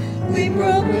cup, we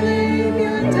proclaim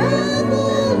your death,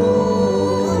 O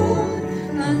Lord,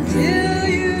 until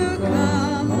you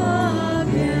come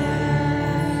again.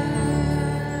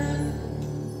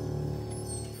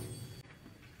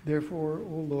 Therefore,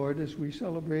 O Lord, as we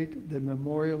celebrate the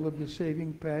memorial of the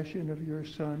saving passion of your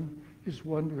Son, his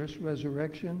wondrous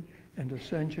resurrection and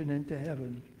ascension into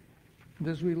heaven, and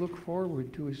as we look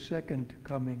forward to his second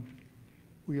coming,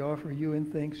 we offer you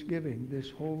in thanksgiving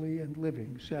this holy and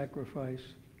living sacrifice.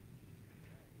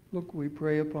 Look, we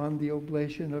pray upon the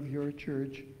oblation of your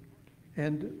church,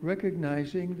 and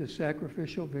recognizing the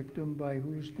sacrificial victim by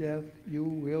whose death you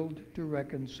willed to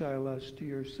reconcile us to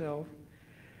yourself,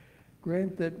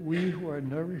 grant that we who are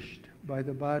nourished by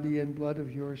the body and blood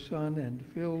of your Son and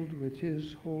filled with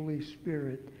his Holy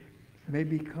Spirit may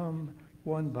become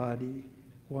one body,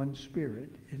 one spirit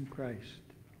in Christ.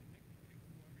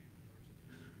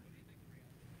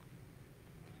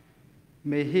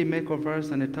 May he make of us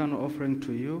an eternal offering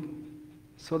to you,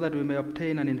 so that we may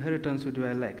obtain an inheritance with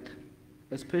your elect,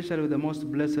 especially with the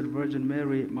most blessed Virgin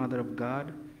Mary, Mother of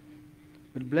God,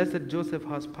 with blessed Joseph,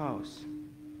 her spouse,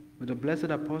 with the blessed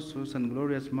apostles and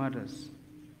glorious martyrs,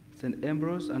 St.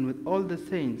 Ambrose, and with all the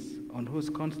saints on whose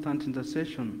constant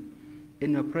intercession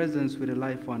in your presence we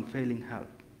rely for unfailing help.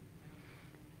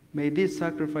 May this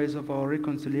sacrifice of our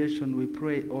reconciliation, we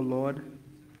pray, O Lord,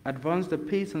 advance the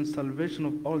peace and salvation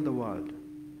of all the world.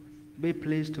 Be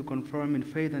pleased to confirm in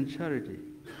faith and charity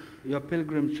your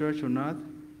pilgrim church on earth,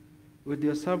 with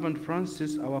your servant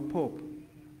Francis, our Pope,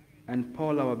 and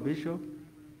Paul, our Bishop,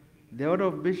 the order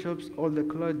of bishops, all the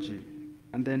clergy,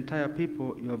 and the entire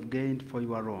people you have gained for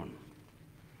your own.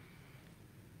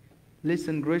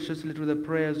 Listen graciously to the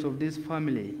prayers of this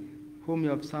family, whom you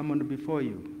have summoned before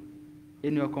you.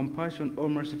 In your compassion, O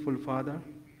merciful Father,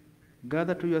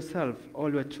 gather to yourself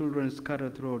all your children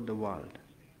scattered throughout the world.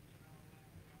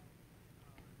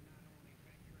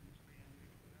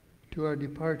 To our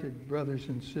departed brothers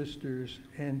and sisters,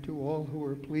 and to all who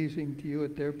are pleasing to you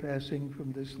at their passing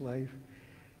from this life,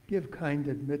 give kind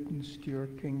admittance to your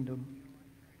kingdom.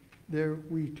 There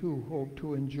we too hope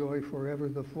to enjoy forever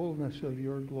the fullness of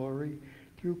your glory,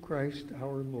 through Christ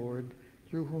our Lord,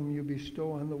 through whom you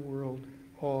bestow on the world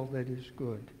all that is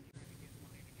good.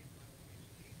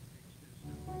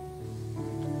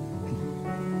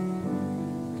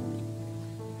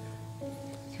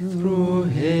 Through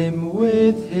him,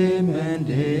 with him, and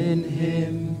in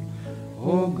him,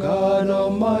 O God,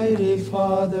 Almighty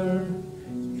Father,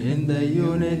 in the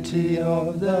unity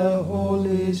of the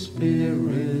Holy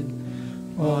Spirit,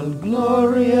 all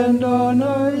glory and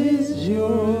honor is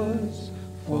yours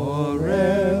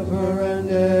forever and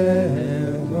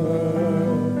ever.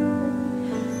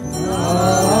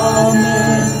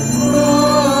 Amen.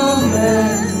 Amen.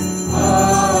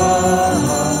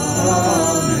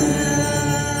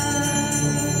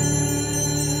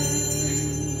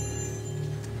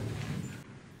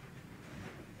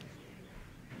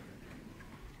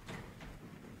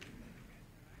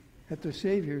 At the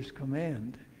Savior's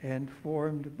command, and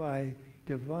formed by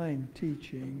divine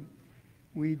teaching,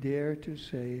 we dare to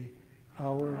say,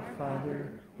 Our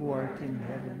Father, who art in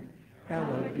heaven,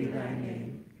 hallowed be thy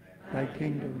name. Thy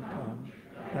kingdom come,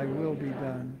 thy will be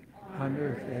done, on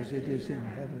earth as it is in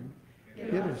heaven.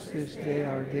 Give us this day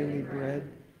our daily bread,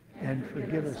 and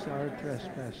forgive us our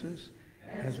trespasses,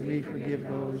 as we forgive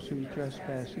those who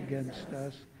trespass against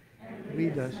us.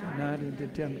 Lead us not into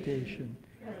temptation,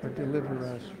 but deliver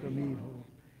us from evil.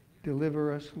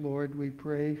 Deliver us, Lord, we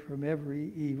pray, from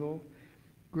every evil.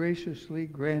 Graciously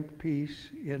grant peace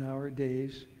in our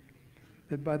days,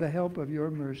 that by the help of your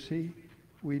mercy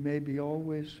we may be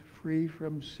always free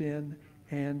from sin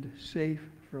and safe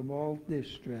from all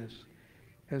distress,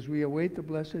 as we await the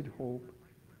blessed hope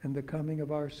and the coming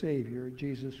of our Savior,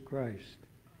 Jesus Christ.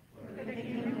 For the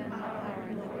kingdom, power,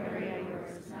 and glory are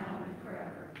yours, now and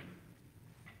forever.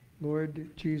 Lord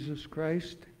Jesus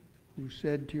Christ, who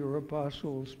said to your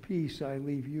apostles, Peace I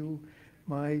leave you,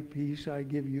 my peace I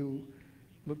give you,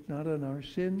 look not on our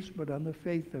sins, but on the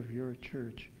faith of your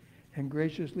church, and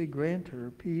graciously grant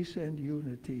her peace and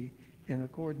unity in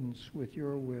accordance with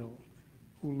your will,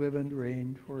 who live and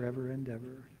reign forever and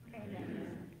ever.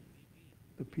 Amen.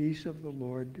 The peace of the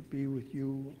Lord be with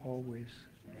you always.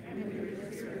 And with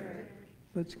your spirit.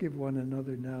 Let's give one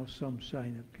another now some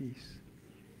sign of peace.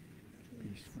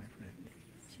 Peace, my friend.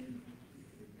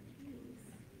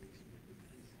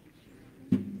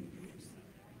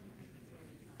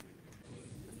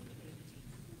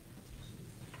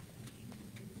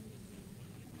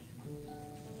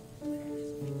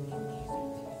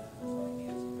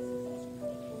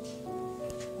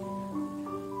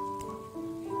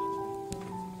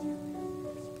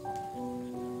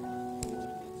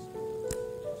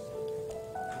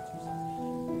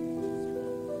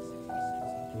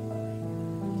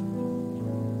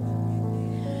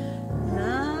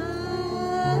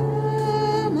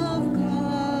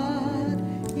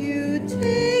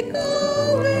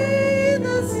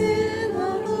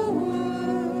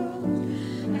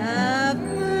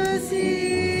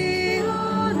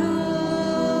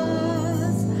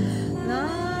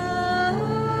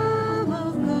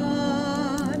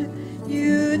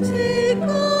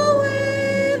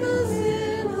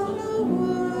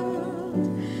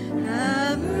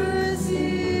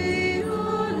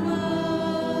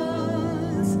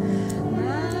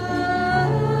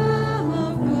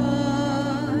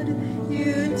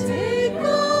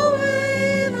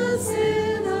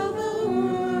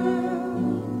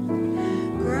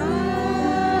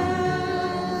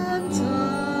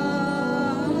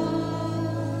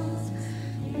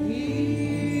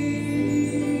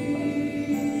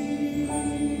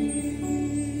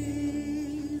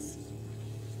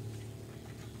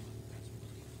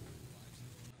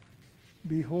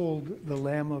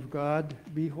 of God.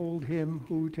 Behold him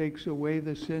who takes away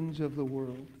the sins of the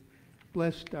world.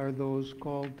 Blessed are those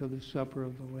called to the supper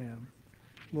of the Lamb.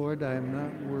 Lord, I am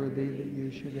not worthy that you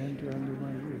should enter under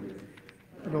my roof,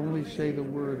 but only say the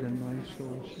word and my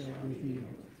soul shall be healed.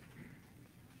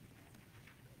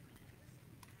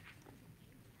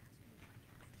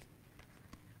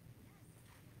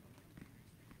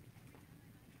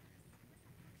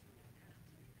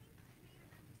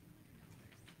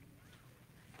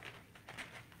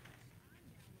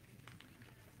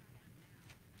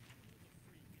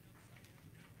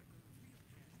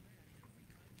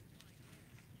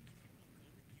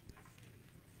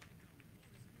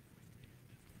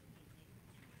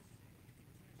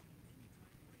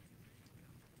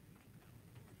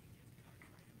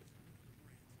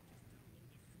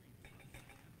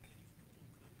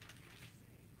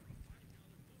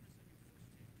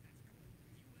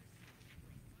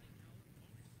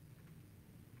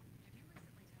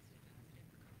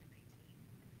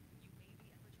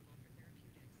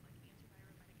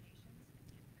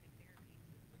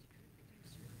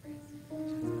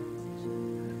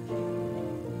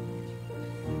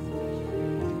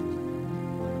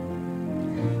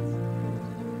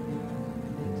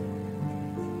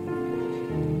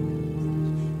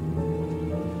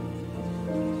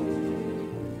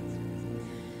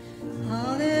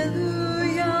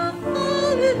 Hallelujah,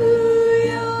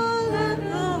 hallelujah, let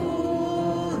the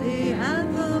holy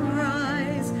anthem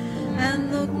rise,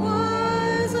 and the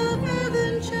choirs of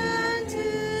heaven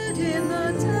chanted in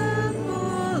the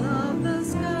temple of the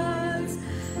skies.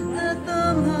 Let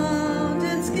the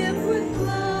mountains skip with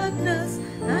gladness,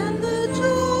 and the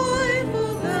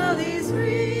joyful valleys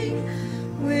ring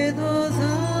with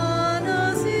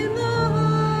hosannas in the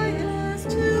highest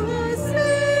to our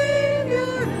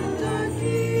Savior and our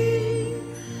King.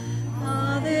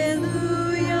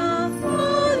 Hallelujah,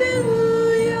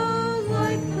 hallelujah,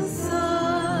 like the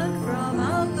sun from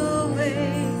out the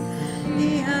wave,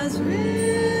 he has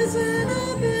risen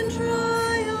up in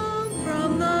triumph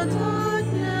from the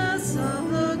darkness of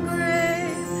the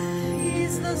grave.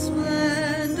 He's the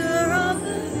splendor of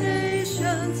the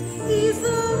nations, he's the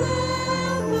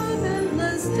lamp of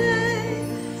endless day,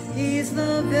 he's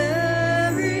the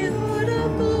very Lord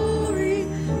of glory,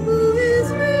 who is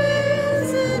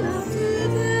risen up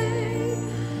today.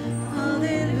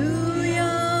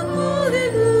 Hallelujah,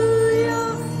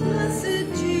 hallelujah, blessed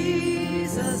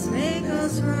Jesus, make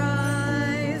us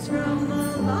rise from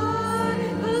the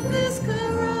life of this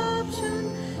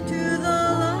corruption to the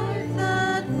life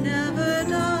that never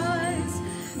dies.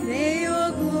 May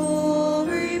your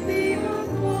glory be our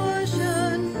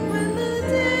portion when the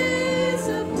days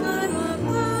of time are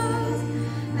past,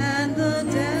 and the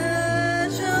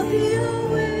dead shall be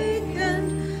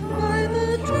awakened by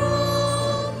the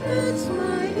trumpet's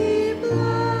mighty blast.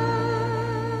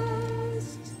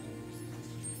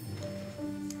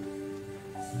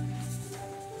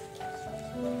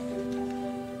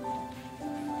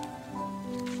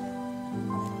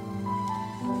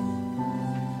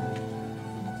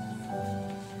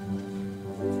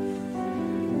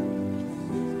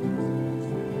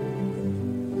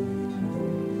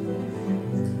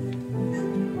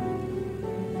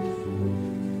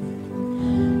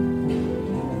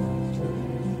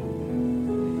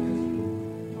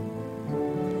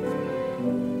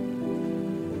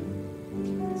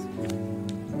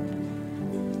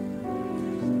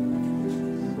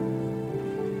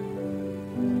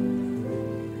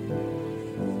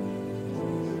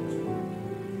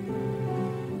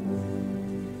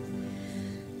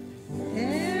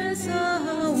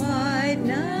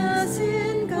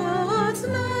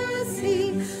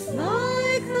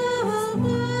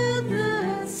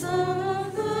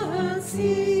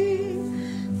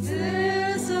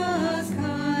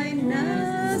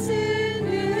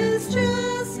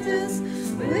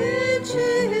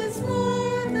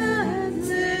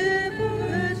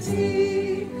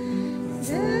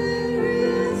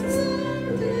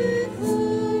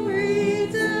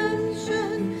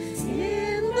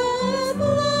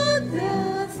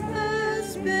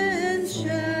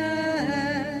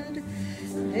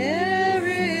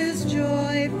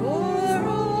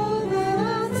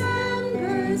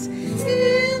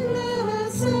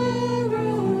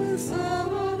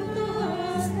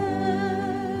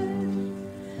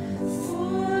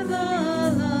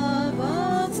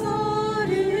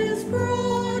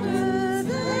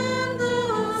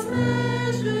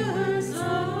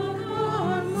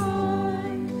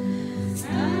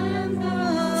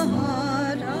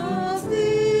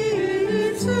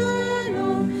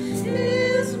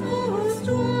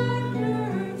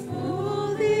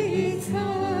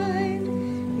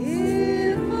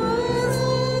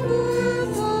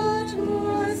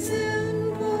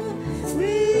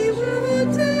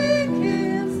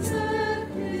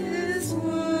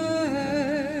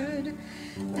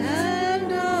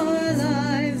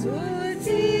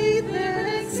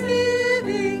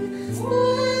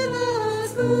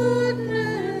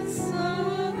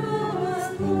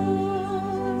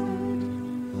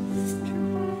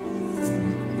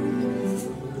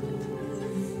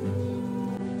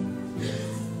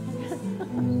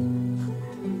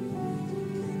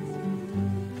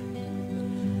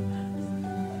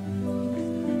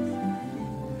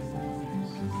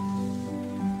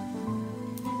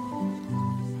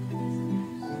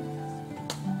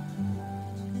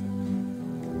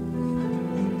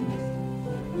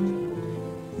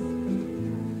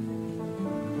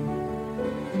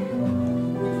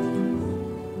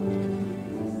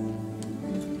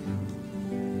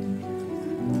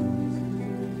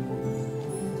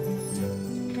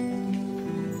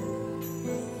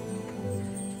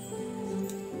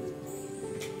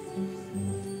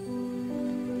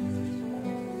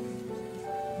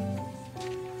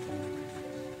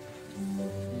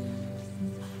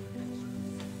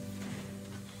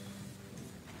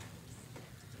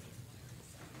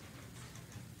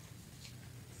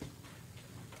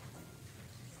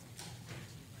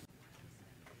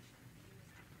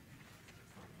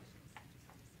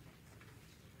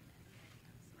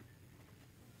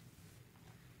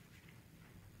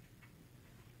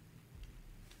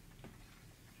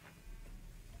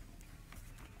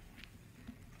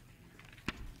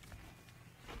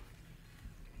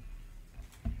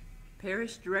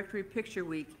 Parish Directory Picture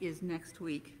Week is next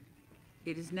week.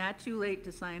 It is not too late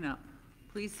to sign up.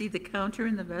 Please see the counter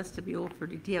in the vestibule for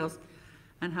details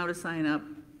on how to sign up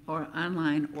or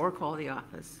online or call the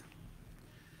office.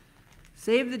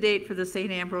 Save the date for the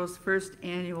St. Ambrose First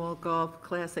Annual Golf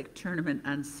Classic Tournament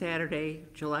on Saturday,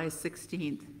 July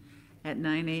 16th at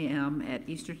 9 a.m. at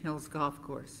Eastern Hills Golf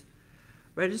Course.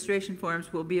 Registration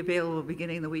forms will be available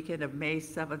beginning the weekend of May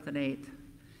 7th and 8th.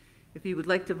 If you would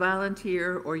like to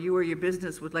volunteer or you or your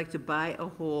business would like to buy a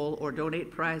hole or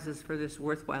donate prizes for this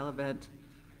worthwhile event,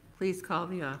 please call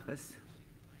the office.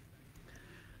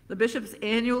 The Bishop's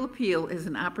Annual Appeal is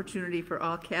an opportunity for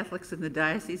all Catholics in the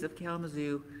Diocese of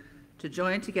Kalamazoo to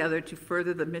join together to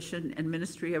further the mission and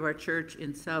ministry of our church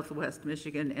in Southwest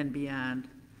Michigan and beyond.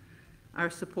 Our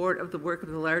support of the work of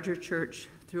the larger church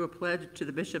through a pledge to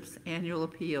the Bishop's Annual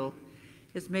Appeal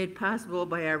is made possible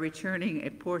by our returning a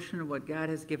portion of what God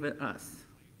has given us.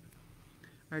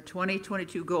 Our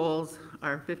 2022 goals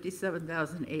are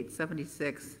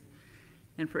 $57,876,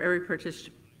 and for every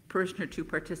parishioner to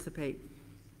participate.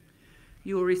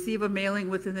 You will receive a mailing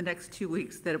within the next 2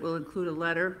 weeks that will include a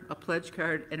letter, a pledge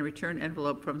card, and a return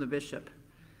envelope from the bishop.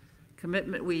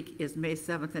 Commitment week is May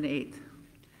 7th and 8th.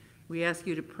 We ask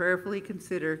you to prayerfully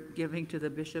consider giving to the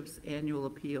bishop's annual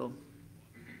appeal.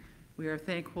 We are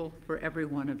thankful for every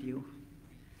one of you.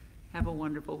 Have a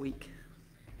wonderful week.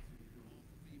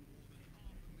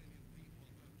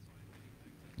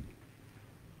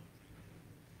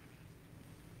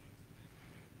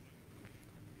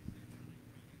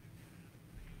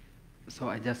 So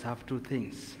I just have two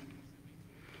things.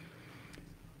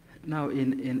 Now,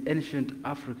 in ancient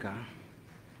Africa,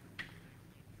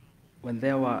 when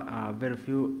there were very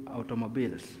few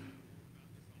automobiles,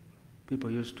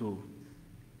 people used to,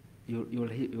 you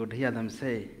would hear them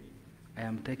say, I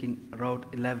am taking Route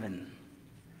 11.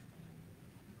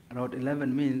 Route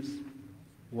 11 means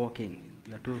walking,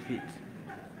 your 2 feet.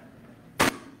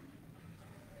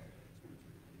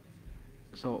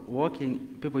 So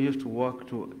walking, people used to walk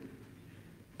to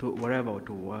wherever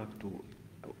to work.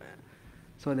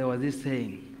 So there was this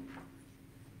saying,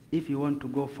 if you want to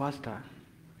go faster,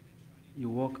 you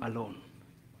walk alone.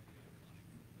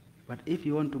 But if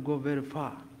you want to go very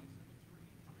far,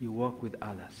 you walk with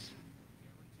others.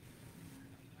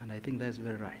 And I think that's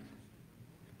very right.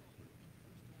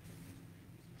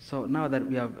 So now that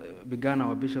we have begun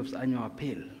our Bishop's Annual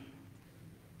Appeal,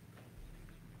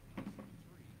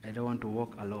 I don't want to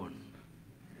walk alone.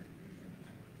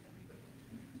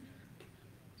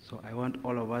 So I want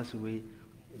all of us, we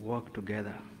work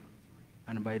together.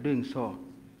 And by doing so,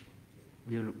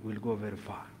 we'll go very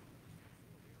far.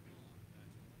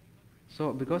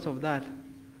 So because of that,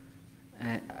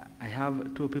 I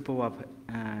have two people who have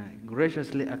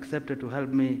graciously accepted to help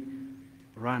me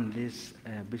run this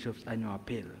Bishop's Annual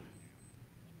Appeal.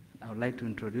 I would like to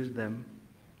introduce them,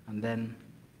 and then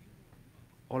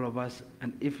all of us,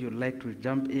 and if you'd like to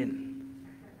jump in,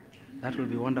 that will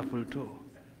be wonderful too.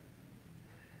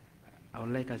 I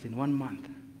would like us in 1 month,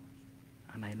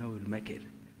 and I know we'll make it.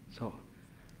 So,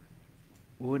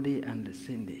 Woody and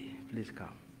Cindy, please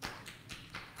come.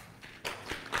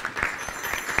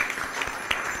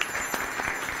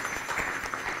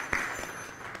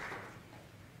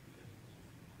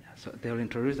 So they will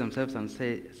introduce themselves and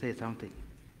say something.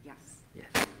 Yes. Yes.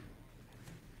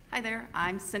 Hi there,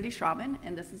 I'm Cindy Schraubin,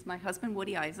 and this is my husband,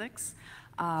 Woody Isaacs.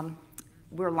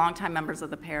 We're longtime members of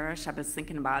the parish. I was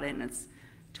thinking about it, and it's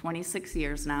 26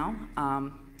 years now.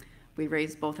 We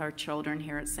raised both our children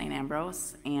here at St.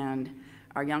 Ambrose, and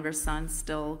our younger son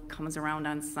still comes around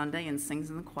on Sunday and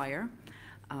sings in the choir.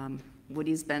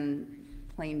 Woody's been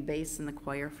playing bass in the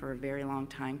choir for a very long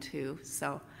time too,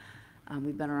 so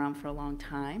we've been around for a long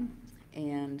time,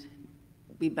 and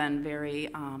we've been very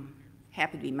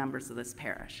happy to be members of this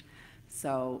parish.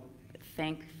 So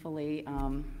thankfully,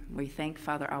 we thank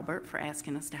Father Albert for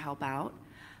asking us to help out.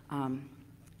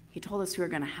 He told us we were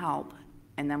going to help,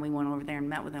 and then we went over there and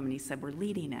met with him, and he said, we're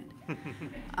leading it.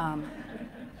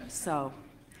 So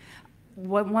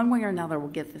one way or another, we'll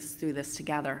get through this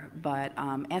together. But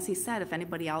as he said, if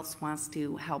anybody else wants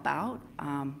to help out,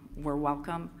 we're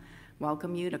welcome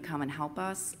you to come and help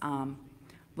us.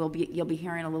 You'll be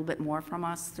hearing a little bit more from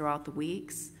us throughout the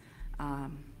weeks.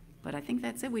 But I think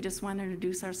that's it. We just want to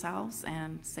introduce ourselves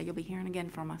and say you'll be hearing again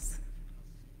from us.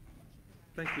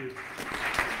 Thank you.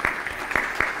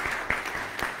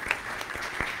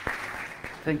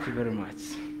 Thank you very much.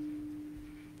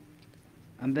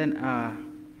 And then,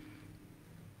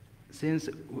 since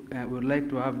we would like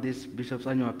to have this Bishop's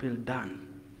Annual Appeal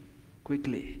done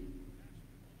quickly,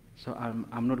 so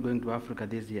I'm not going to Africa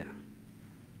this year.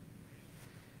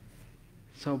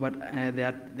 So, but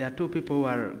there are two people who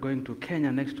are going to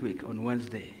Kenya next week on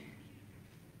Wednesday.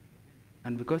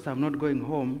 And because I'm not going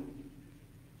home,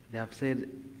 they have said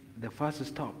the first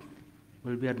stop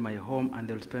will be at my home, and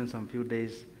they'll spend some few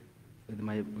days with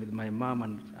my mom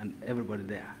and everybody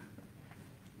there.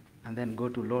 And then go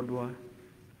to Lodwar,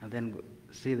 and then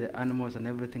see the animals and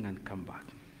everything and come back.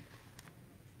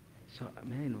 So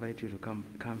may I invite you to come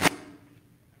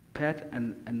Pat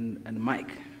and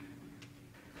Mike.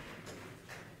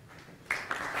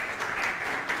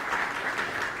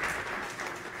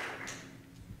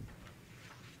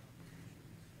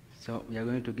 So we are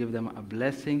going to give them a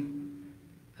blessing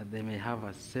that they may have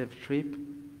a safe trip,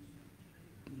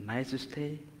 nice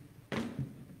stay,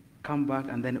 come back,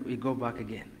 and then we go back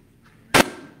again.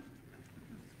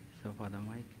 So Father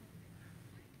Mike.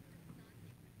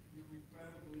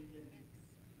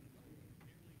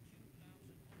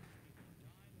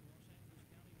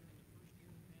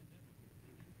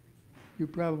 You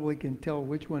probably can tell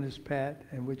which one is Pat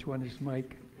and which one is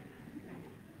Mike.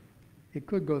 It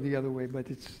could go the other way, but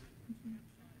it's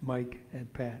Mike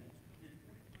and Pat.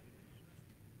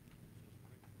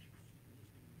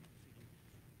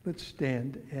 Let's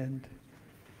stand and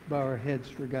bow our heads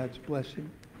for God's blessing.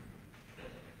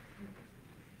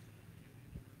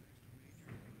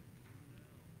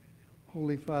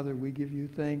 Holy Father, we give you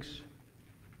thanks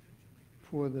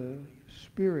for the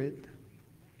spirit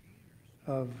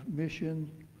of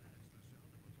mission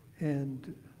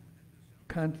and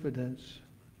confidence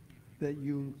that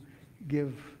you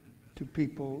give to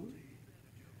people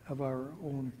of our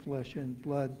own flesh and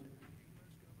blood.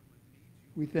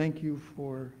 We thank you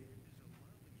for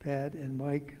Pat and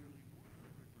Mike,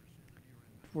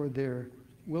 for their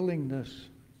willingness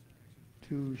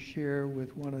to share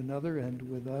with one another and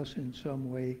with us in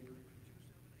some way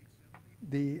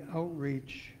the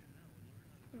outreach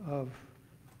of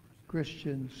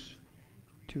Christians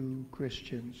to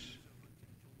Christians.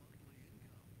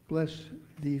 Bless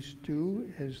these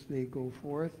two as they go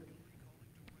forth,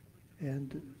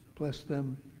 and bless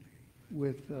them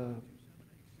with a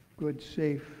good,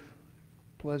 safe,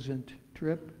 pleasant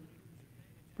trip.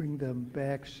 Bring them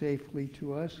back safely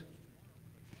to us,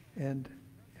 and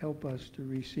help us to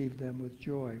receive them with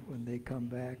joy when they come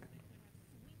back.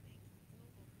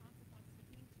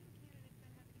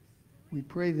 We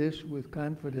pray this with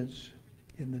confidence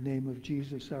in the name of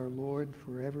Jesus our Lord,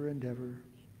 forever and ever.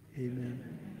 Amen.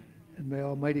 And may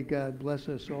Almighty God bless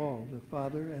us all, the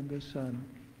Father and the Son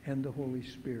and the Holy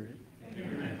Spirit.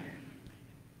 Amen.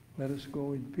 Let us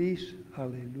go in peace.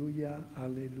 Alleluia,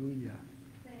 alleluia.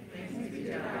 Thanks be to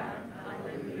God.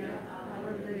 Alleluia,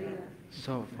 alleluia.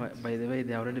 So, by the way,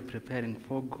 they are already preparing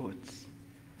 4 goats.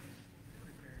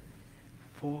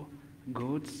 4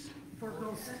 goats. 4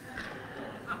 goats.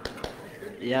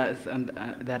 Yes, and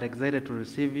they are excited to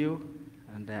receive you.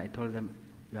 And I told them,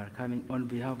 you are coming on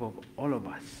behalf of all of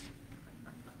us.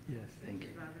 Yes. Thank you.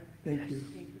 Thank Yes.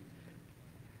 you.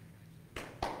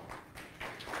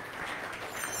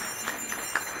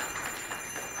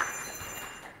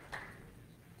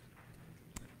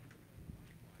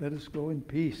 Let us go in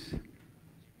peace.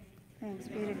 Thanks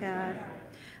be to God.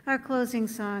 Our closing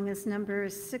song is number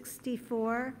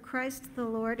 64, Christ the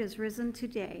Lord is risen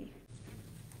today.